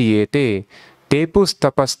grinanti ete Tepus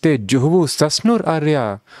tapaste juhvu sasnur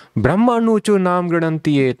arya Brahmanuchu nam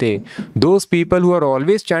grananti ete. Those people who are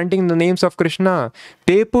always chanting the names of Krishna,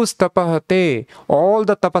 Tepus tapahate, all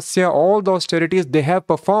the tapasya, all the austerities they have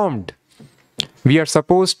performed. We are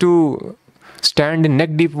supposed to stand in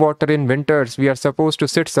neck-deep water in winters. We are supposed to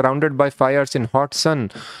sit surrounded by fires in hot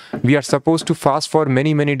sun. We are supposed to fast for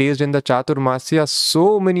many, many days in the Chaturmasya.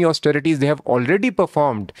 So many austerities they have already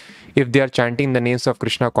performed if they are chanting the names of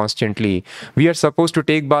Krishna constantly. We are supposed to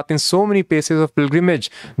take bath in so many places of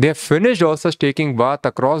pilgrimage. They have finished all such taking bath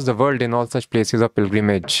across the world in all such places of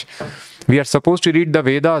pilgrimage. We are supposed to read the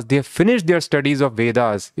Vedas. They have finished their studies of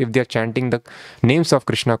Vedas if they are chanting the names of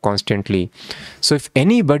Krishna constantly. So if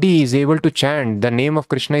anybody is able to chant, the name of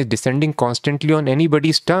Krishna is descending constantly on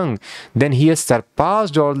anybody's tongue, then he has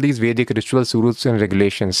surpassed all these Vedic rituals, rules and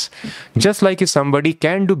regulations. Just like if somebody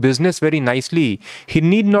can do business very nicely, he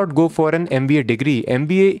need not go for an MBA degree.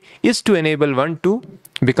 MBA is to enable one to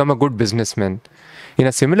become a good businessman. In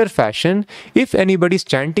a similar fashion, if anybody is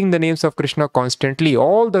chanting the names of Krishna constantly,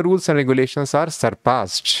 all the rules and regulations are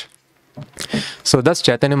surpassed. So thus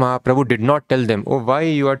Chaitanya Mahaprabhu did not tell them, oh, why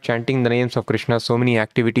you are chanting the names of Krishna, so many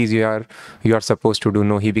activities you are supposed to do.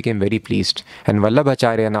 No, he became very pleased. And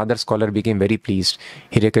Vallabhacharya, another scholar, became very pleased.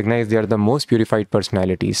 He recognized they are the most purified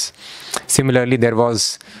personalities. Similarly, there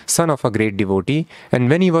was son of a great devotee, and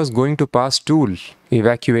when he was going to pass stool,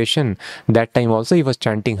 evacuation, that time also he was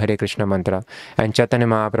chanting Hare Krishna mantra, and Chaitanya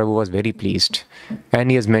Mahaprabhu was very pleased. And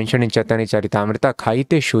he has mentioned in Chaitanya Charitamrita,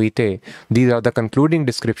 Khaite Shuite. These are the concluding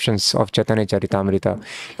descriptions of Chaitanya Charitamrita.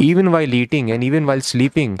 Even while eating and even while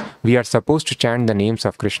sleeping, we are supposed to chant the names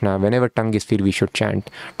of Krishna. Whenever tongue is free, we should chant.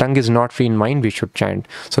 Tongue is not free in mind, we should chant.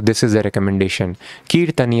 So this is the recommendation.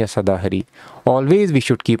 Kirtaniya Sadahari. Always we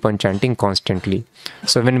should keep on chanting constantly.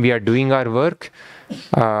 So when we are doing our work,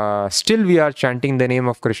 still we are chanting the name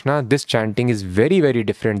of Krishna. This chanting is very, very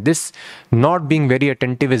different. This not being very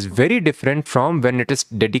attentive is very different from when it is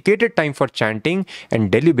dedicated time for chanting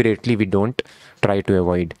and deliberately we don't try to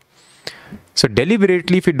avoid. So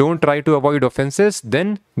deliberately if we don't try to avoid offenses,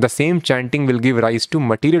 then the same chanting will give rise to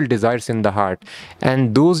material desires in the heart,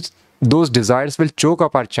 and those desires will choke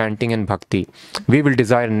up our chanting and bhakti. We will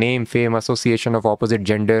desire name, fame, association of opposite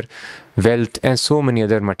gender, wealth and so many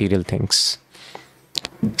other material things.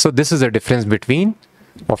 So this is the difference between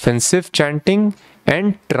offensive chanting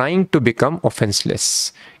and trying to become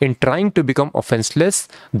offenseless. In trying to become offenseless,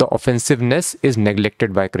 the offensiveness is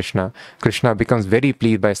neglected by Krishna. Krishna becomes very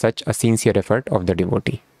pleased by such a sincere effort of the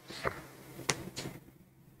devotee.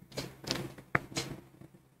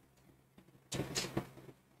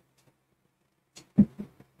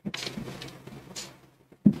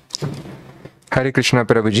 Hare Krishna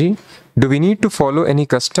Prabhuji, do we need to follow any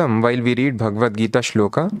custom while we read Bhagavad Gita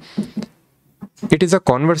shloka? It is a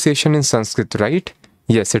conversation in Sanskrit, right?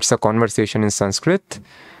 Yes, it's a conversation in Sanskrit.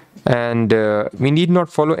 And we need not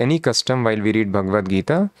follow any custom while we read Bhagavad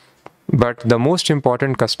Gita. But the most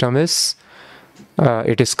important custom is,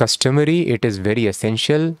 it is customary, it is very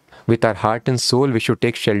essential. With our heart and soul, we should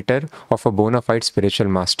take shelter of a bona fide spiritual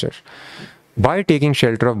master. By taking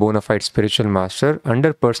shelter of bona fide spiritual master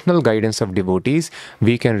under personal guidance of devotees,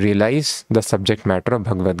 we can realize the subject matter of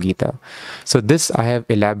Bhagavad Gita. So this I have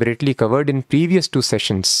elaborately covered in previous 2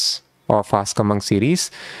 sessions of Ask a Monk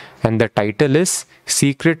series, and the title is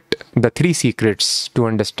The 3 Secrets to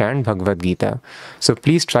Understand Bhagavad Gita. So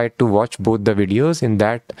please try to watch both the videos. In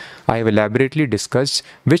that, I have elaborately discussed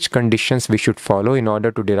which conditions we should follow in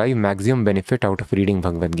order to derive maximum benefit out of reading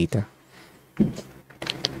Bhagavad Gita.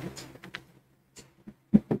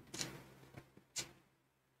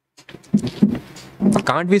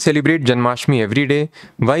 Can't we celebrate Janmashtami every day?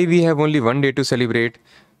 Why we have only one day to celebrate?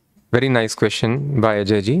 Very nice question by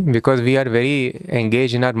Ajay ji. Because we are very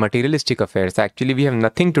engaged in our materialistic affairs. Actually, we have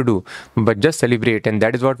nothing to do but just celebrate, and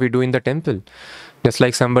that is what we do in the temple. Just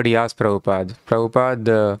like somebody asked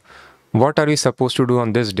Prabhupada, what are we supposed to do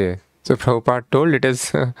on this day? So Prabhupada told it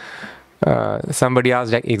is... somebody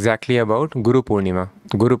asked exactly about Guru Purnima.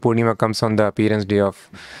 Guru Purnima comes on the appearance day of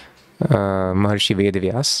Maharshi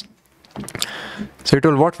Vedavyas. So he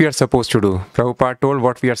told what we are supposed to do. Prabhupada told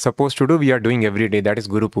what we are supposed to do, we are doing every day. That is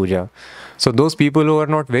Guru Puja. So those people who are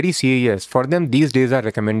not very serious, for them these days are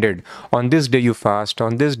recommended. On this day you fast.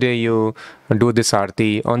 On this day you do this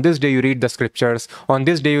arti. On this day you read the scriptures. On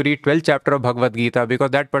this day you read 12 chapter of Bhagavad Gita,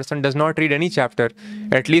 because that person does not read any chapter.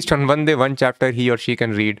 At least on one day, one chapter he or she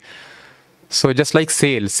can read. So just like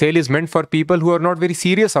sale is meant for people who are not very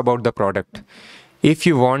serious about the product. If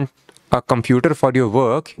you want a computer for your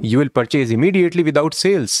work, you will purchase immediately without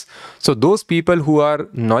sales. So those people who are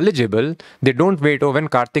knowledgeable, they don't wait, oh, when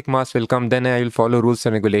Kartik Maas will come, then I will follow rules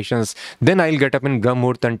and regulations. Then I'll get up in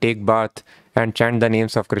Brahmurt and take bath and chant the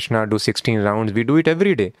names of Krishna, do 16 rounds. We do it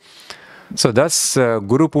every day. So thus,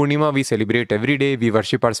 Guru Purnima we celebrate every day. We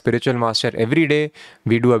worship our spiritual master every day.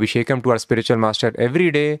 We do Abhishekam to our spiritual master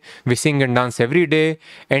every day. We sing and dance every day.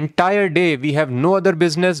 Entire day we have no other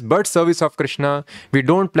business but service of Krishna. We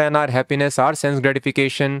don't plan our happiness, our sense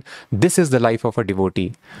gratification. This is the life of a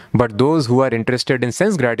devotee. But those who are interested in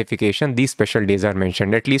sense gratification, these special days are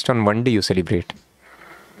mentioned. At least on one day you celebrate.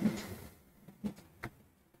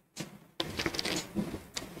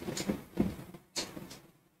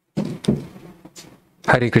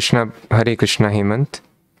 Hare Krishna Hemant.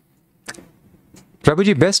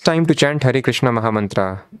 Prabhuji, best time to chant Hare Krishna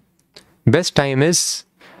Mahamantra. Best time is,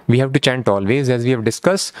 we have to chant always as we have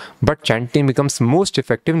discussed, but chanting becomes most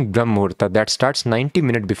effective in Brahm Muhurta, that starts 90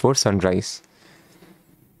 minutes before sunrise.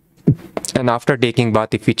 And after taking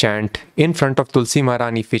bath, if we chant, in front of Tulsi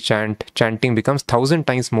Maharani, if we chant, chanting becomes 1,000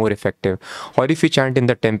 times more effective. Or if we chant in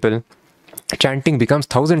the temple, chanting becomes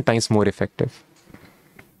 1,000 times more effective.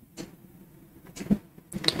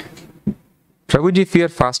 Prabhuji, if we are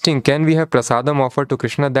fasting, can we have prasadam offered to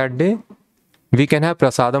Krishna that day? We can have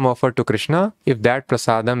prasadam offered to Krishna if that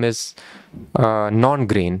prasadam is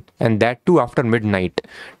non-grain, and that too after midnight.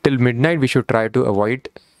 Till midnight we should try to avoid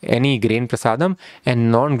any grain prasadam, and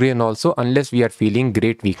non-grain also, unless we are feeling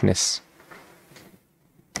great weakness.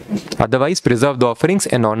 Otherwise, preserve the offerings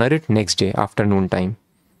and honor it next day, afternoon time.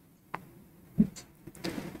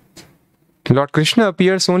 Lord Krishna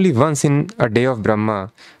appears only once in a day of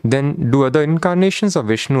Brahma. Then do other incarnations of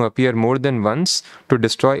Vishnu appear more than once to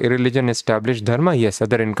destroy irreligion, establish dharma? Yes,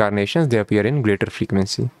 other incarnations, they appear in greater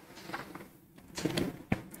frequency.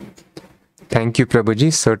 Thank you,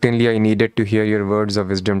 Prabhuji. Certainly I needed to hear your words of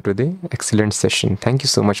wisdom today. Excellent session. Thank you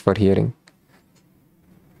so much for hearing.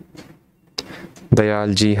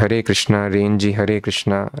 Dayal ji, Hare Krishna. Rain ji, Hare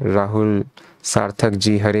Krishna. Rahul Sarthak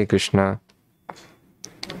ji, Hare Krishna.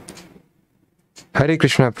 Hare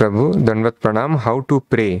Krishna Prabhu, Danvat Pranam. How to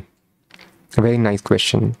pray? A very nice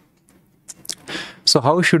question. So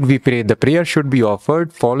how should we pray? The prayer should be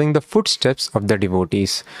offered following the footsteps of the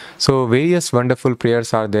devotees. So various wonderful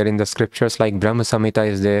prayers are there in the scriptures, like Brahma Samhita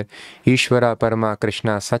is there, Ishvara Parama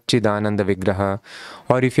Krishna Satchidananda Vigraha.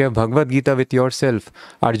 Or if you have Bhagavad Gita with yourself,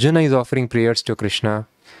 Arjuna is offering prayers to Krishna,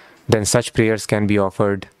 then such prayers can be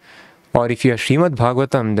offered. Or if you have Srimad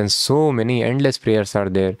Bhagavatam, then so many endless prayers are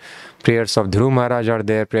there. Prayers of Dhruv Maharaj are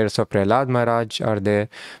there, prayers of Prahlad Maharaj are there,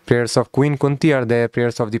 prayers of Queen Kunti are there,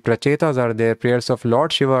 prayers of the Prachetas are there, prayers of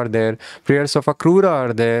Lord Shiva are there, prayers of Akrura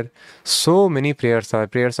are there. So many prayers are,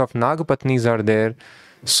 prayers of Nagapatnis are there.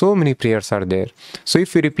 So many prayers are there. So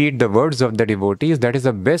if we repeat the words of the devotees, that is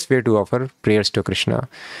the best way to offer prayers to Krishna.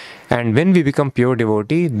 And when we become pure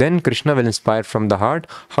devotee, then Krishna will inspire from the heart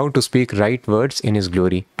how to speak right words in His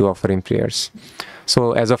glory to offer Him prayers.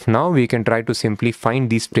 So as of now, we can try to simply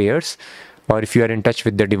find these prayers or if you are in touch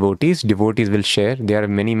with the devotees will share. There are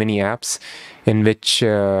many apps in which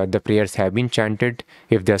the prayers have been chanted.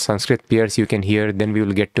 If there are Sanskrit prayers you can hear, then we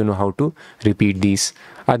will get to know how to repeat these.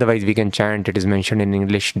 Otherwise we can chant. It is mentioned in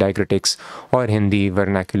English diacritics or Hindi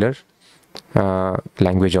vernacular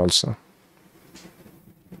language also.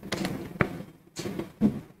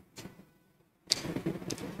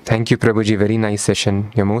 Thank you, Prabhuji. Very nice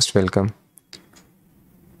session. You're most welcome.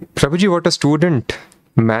 Prabhuji, what a student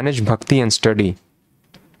manage bhakti and study.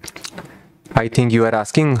 I think you are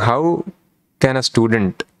asking how can a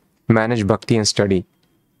student manage bhakti and study.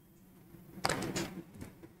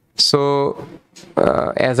 So,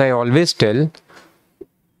 as I always tell,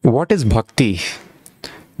 what is bhakti?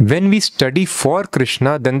 When we study for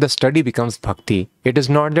Krishna, then the study becomes bhakti. It is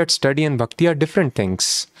not that study and bhakti are different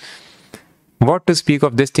things. What to speak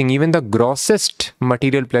of this thing, even the grossest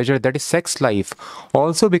material pleasure, that is sex life,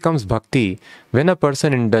 also becomes bhakti when a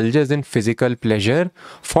person indulges in physical pleasure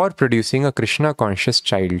for producing a Krishna conscious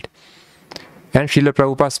child. And Srila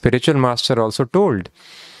Prabhupada's spiritual master also told,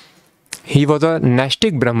 he was a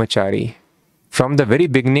Nashtik brahmachari. From the very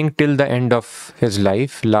beginning till the end of his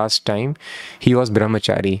life, last time, he was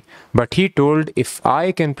brahmachari. But he told, if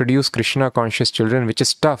I can produce Krishna conscious children, which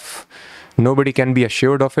is tough, nobody can be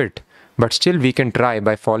assured of it. But still we can try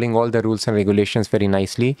by following all the rules and regulations very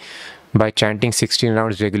nicely, by chanting 16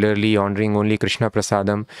 rounds regularly, honoring only Krishna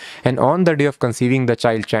Prasadam, and on the day of conceiving the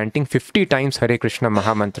child, chanting 50 times Hare Krishna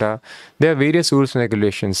Mahamantra. There are various rules and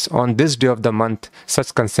regulations. On this day of the month,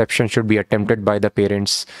 such conception should be attempted by the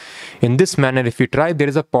parents. In this manner, if we try, there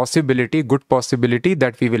is a possibility, good possibility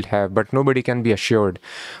that we will have, but nobody can be assured.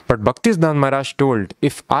 But Bhaktisiddhanta Maharaj told,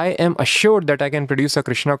 if I am assured that I can produce a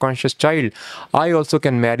Krishna conscious child, I also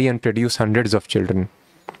can marry and produce hundreds of children.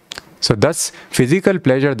 So thus, physical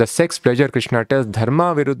pleasure, the sex pleasure, Krishna tells,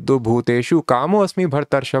 dharma viruddho bhuteshu kamo asmi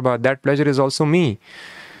bhartarshava, that pleasure is also me.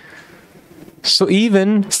 So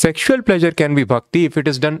even sexual pleasure can be bhakti if it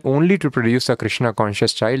is done only to produce a Krishna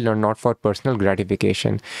conscious child and not for personal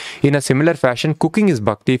gratification. In a similar fashion, cooking is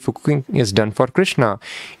bhakti if cooking is done for Krishna.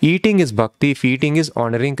 Eating is bhakti if eating is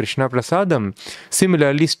honoring Krishna Prasadam.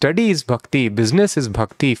 Similarly, study is bhakti, business is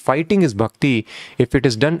bhakti, fighting is bhakti if it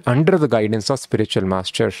is done under the guidance of spiritual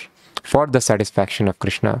master, for the satisfaction of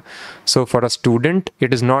Krishna. So for a student,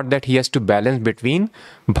 it is not that he has to balance between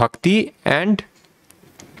bhakti and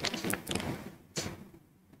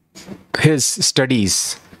his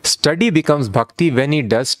studies. Study becomes bhakti when he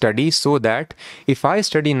does study, so that if I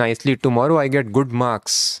study nicely, tomorrow I get good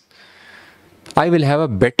marks, I will have a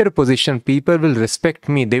better position, people will respect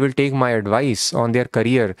me, they will take my advice on their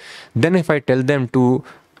career. Then if I tell them to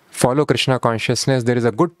follow Krishna consciousness, there is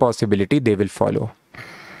a good possibility they will follow.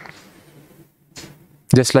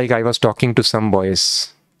 Just like I was talking to some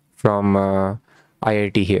boys from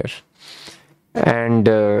IIT here. And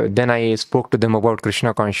then I spoke to them about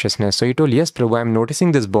Krishna consciousness. So he told, yes, Prabhu, I am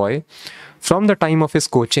noticing this boy. From the time of his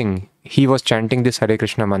coaching, he was chanting this Hare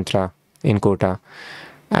Krishna mantra in Kota.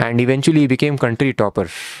 And eventually he became country topper,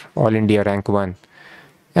 All India rank 1.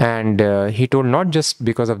 And he told, not just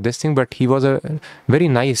because of this thing, but he was a very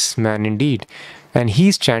nice man indeed. And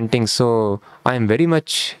he's chanting, so I am very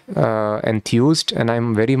much enthused and I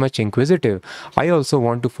am very much inquisitive. I also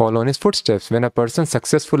want to follow in his footsteps. When a person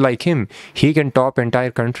successful like him, he can top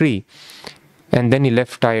entire country. And then he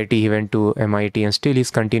left IIT, he went to MIT, and still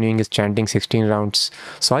he's continuing his chanting 16 rounds.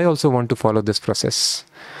 So I also want to follow this process.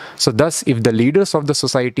 So thus, if the leaders of the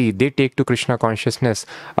society, they take to Krishna consciousness,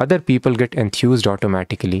 other people get enthused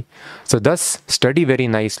automatically. So thus, study very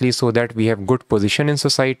nicely so that we have good position in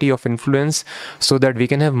society of influence, so that we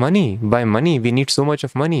can have money. By money, we need so much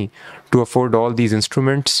of money to afford all these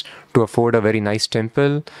instruments, to afford a very nice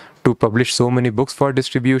temple, to publish so many books for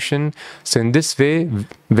distribution. So in this way,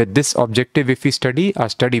 with this objective, if we study, our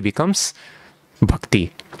study becomes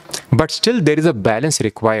bhakti. But still there is a balance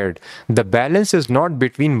required. The balance is not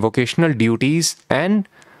between vocational duties and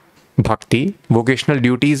bhakti. Vocational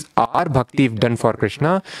duties are bhakti if done for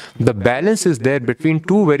Krishna. The balance is there between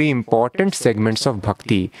two very important segments of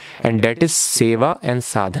bhakti, and that is seva and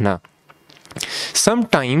sadhana.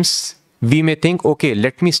 Sometimes we may think, okay,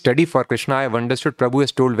 let me study for Krishna. I have understood, Prabhu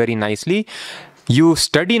has told very nicely, you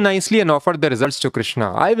study nicely and offer the results to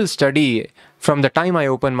Krishna. I will study from the time I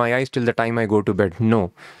open my eyes till the time I go to bed.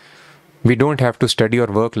 No, we don't have to study or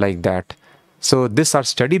work like that. So this, our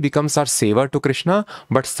study becomes our seva to Krishna,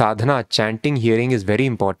 but sadhana, chanting, hearing is very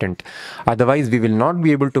important. Otherwise, we will not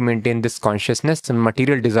be able to maintain this consciousness and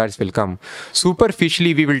material desires will come.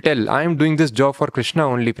 Superficially, we will tell, I am doing this job for Krishna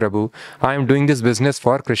only, Prabhu. I am doing this business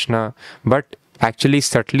for Krishna. But actually,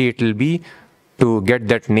 subtly, it will be to get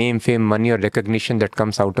that name, fame, money, or recognition that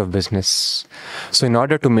comes out of business. So in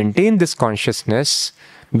order to maintain this consciousness,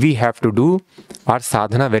 we have to do our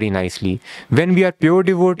sadhana very nicely. When we are pure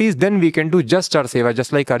devotees, then we can do just our seva,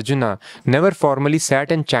 just like Arjuna never formally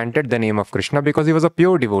sat and chanted the name of Krishna because he was a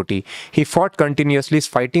pure devotee. He fought continuously, his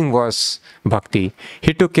fighting was bhakti.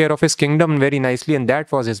 He took care of his kingdom very nicely, and that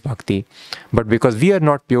was his bhakti. But because we are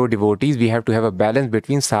not pure devotees, we have to have a balance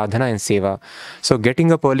between sadhana and seva. So getting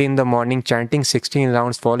up early in the morning, chanting 16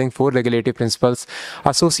 rounds, following 4 regulative principles,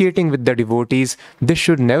 associating with the devotees, this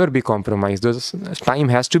should never be compromised. This time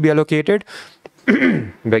has to be allocated.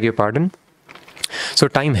 Beg your pardon. So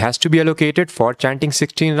time has to be allocated for chanting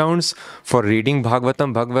 16 rounds, for reading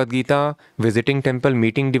Bhagavatam, Bhagavad Gita, visiting temple,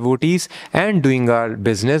 meeting devotees, and doing our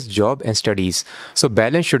business, job, and studies. So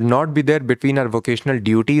balance should not be there between our vocational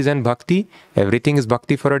duties and bhakti. Everything is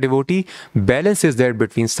bhakti for a devotee. Balance is there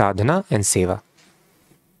between sadhana and seva.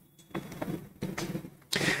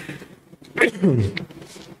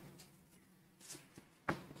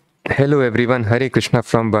 Hello everyone, Hare Krishna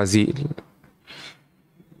from Brazil.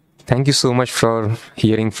 Thank you so much for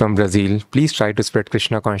hearing from Brazil. Please try to spread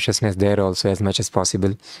Krishna consciousness there also as much as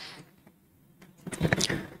possible.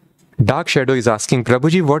 Dark Shadow is asking,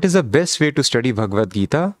 Prabhuji, what is the best way to study Bhagavad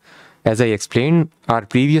Gita? As I explained, our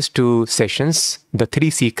previous 2 sessions, the 3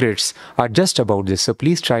 secrets are just about this. So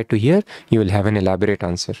please try to hear, you will have an elaborate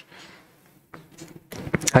answer.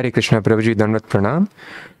 Hare Krishna, Prabhuji, Dandavat Pranam.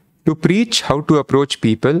 To preach how to approach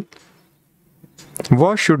people,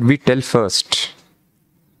 what should we tell first?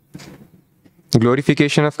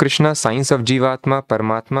 Glorification of Krishna, science of Jivatma,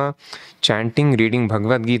 Paramatma, chanting, reading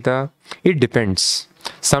Bhagavad Gita. It depends.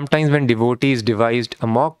 Sometimes when devotees devised a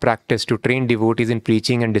mock practice to train devotees in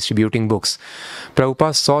preaching and distributing books,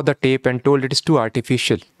 Prabhupada saw the tape and told it is too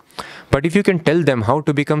artificial. But if you can tell them how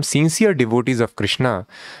to become sincere devotees of Krishna,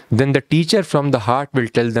 then the teacher from the heart will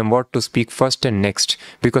tell them what to speak first and next,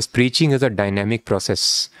 because preaching is a dynamic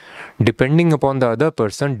process. Depending upon the other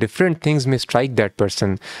person, different things may strike that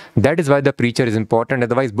person. That is why the preacher is important,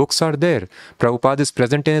 otherwise books are there. Prabhupada is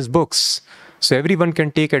present in his books. So everyone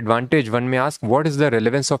can take advantage. One may ask, what is the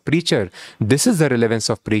relevance of preacher? This is the relevance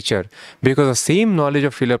of preacher. Because the same knowledge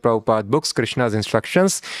of Srila Prabhupada books, Krishna's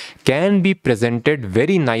instructions, can be presented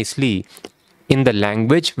very nicely in the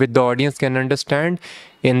language which the audience can understand,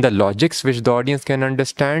 in the logics which the audience can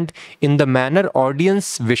understand, in the manner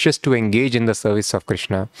audience wishes to engage in the service of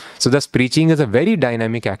Krishna. So thus preaching is a very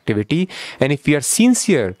dynamic activity, and if we are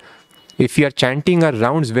sincere, if we are chanting our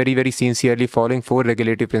rounds very, very sincerely, following 4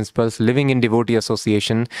 regulative principles, living in devotee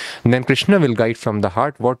association, then Krishna will guide from the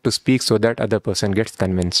heart what to speak so that other person gets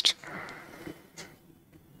convinced.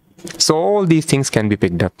 So all these things can be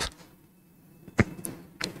picked up.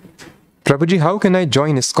 Prabhuji, how can I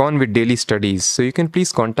join ISKCON with daily studies? So you can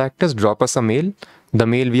please contact us, drop us a mail. The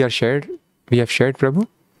mail we have shared, Prabhu,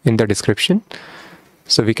 in the description.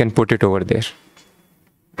 So we can put it over there.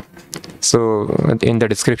 So in the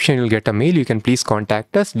description you'll get a mail. You can please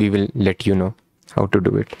contact us. We will let you know how to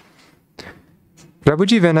do it.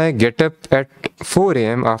 Prabhuji, when I get up at 4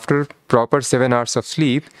 a.m. after proper 7 hours of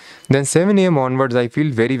sleep, then 7 a.m. onwards I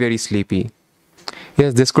feel very, very sleepy.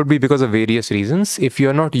 Yes, this could be because of various reasons. If you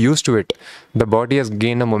are not used to it, the body has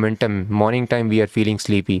gained a momentum. Morning time we are feeling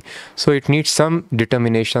sleepy. So it needs some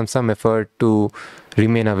determination, some effort to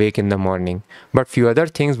remain awake in the morning. But few other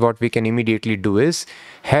things what we can immediately do is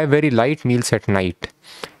have very light meals at night.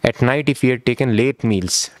 At night, if you had taken late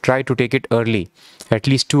meals, try to take it early, at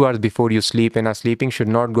least 2 hours before you sleep, and our sleeping should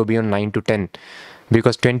not go beyond 9 to 10,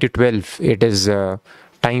 because 10 to 12, it is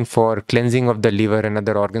time for cleansing of the liver and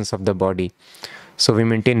other organs of the body. So we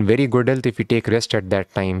maintain very good health if we take rest at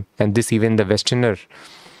that time. And this even the Westerner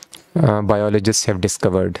biologists have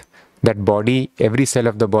discovered, that body, every cell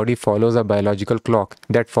of the body follows a biological clock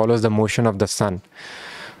that follows the motion of the sun.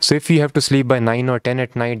 So if you have to sleep by 9 or 10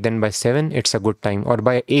 at night, then by 7, it's a good time. Or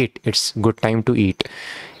by 8, it's good time to eat.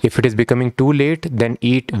 If it is becoming too late, then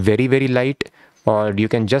eat very, very light. Or you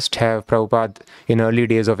can just have Prabhupada in early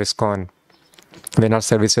days of ISKCON, when our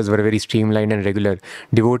services were very streamlined and regular.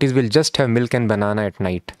 Devotees will just have milk and banana at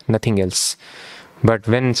night, nothing else. But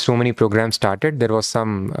when so many programs started, there was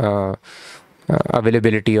some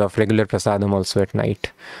availability of regular prasadam also at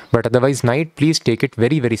night. But otherwise night, please take it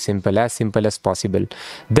very, very simple as possible.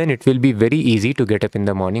 Then it will be very easy to get up in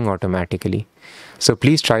the morning automatically. So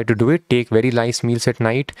please try to do it. Take very nice meals at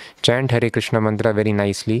night. Chant Hare Krishna mantra very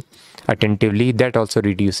nicely, attentively. That also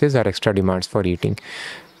reduces our extra demands for eating.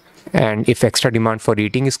 And if extra demand for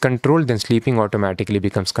eating is controlled, then sleeping automatically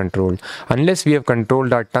becomes controlled. Unless we have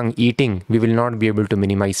controlled our tongue eating, we will not be able to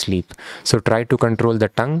minimize sleep. So try to control the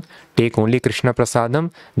tongue. Take only Krishna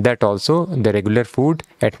Prasadam. That also, the regular food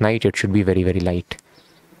at night, it should be very, very light.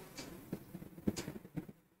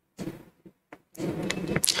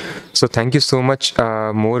 So thank you so much.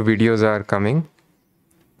 More videos are coming.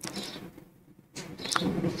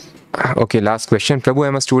 Okay, last question. Prabhu,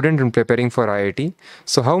 I'm a student and preparing for IIT.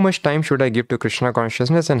 So how much time should I give to Krishna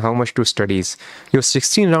consciousness and how much to studies? Your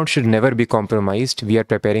 16 rounds should never be compromised. We are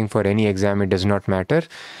preparing for any exam, it does not matter.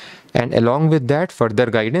 And along with that, further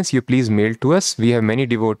guidance, you please mail to us. We have many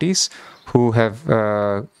devotees who have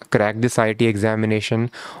cracked this IIT examination,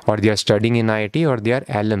 or they are studying in IIT, or they are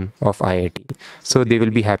alum of IIT. So they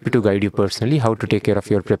will be happy to guide you personally how to take care of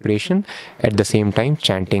your preparation, at the same time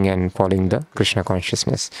chanting and following the Krishna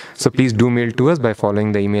consciousness. So please do mail to us by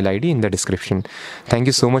following the email ID in the description. Thank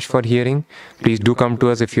you so much for hearing. Please do come to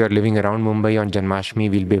us if you are living around Mumbai on Janmashtami.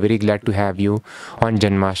 We'll be very glad to have you on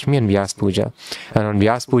Janmashtami and Vyas Puja. And on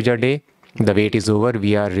Vyas Puja day, the wait is over.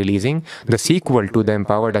 We are releasing the sequel to the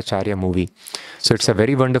Empowered Acharya movie. So it's a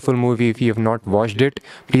very wonderful movie. If you have not watched it,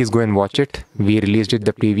 please go and watch it. We released it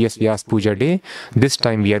the previous Vyas Puja day. This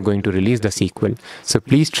time we are going to release the sequel. So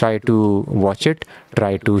please try to watch it.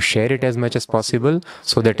 Try to share it as much as possible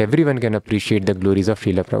so that everyone can appreciate the glories of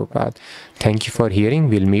Srila Prabhupada. Thank you for hearing.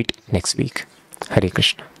 We'll meet next week. Hare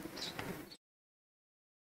Krishna.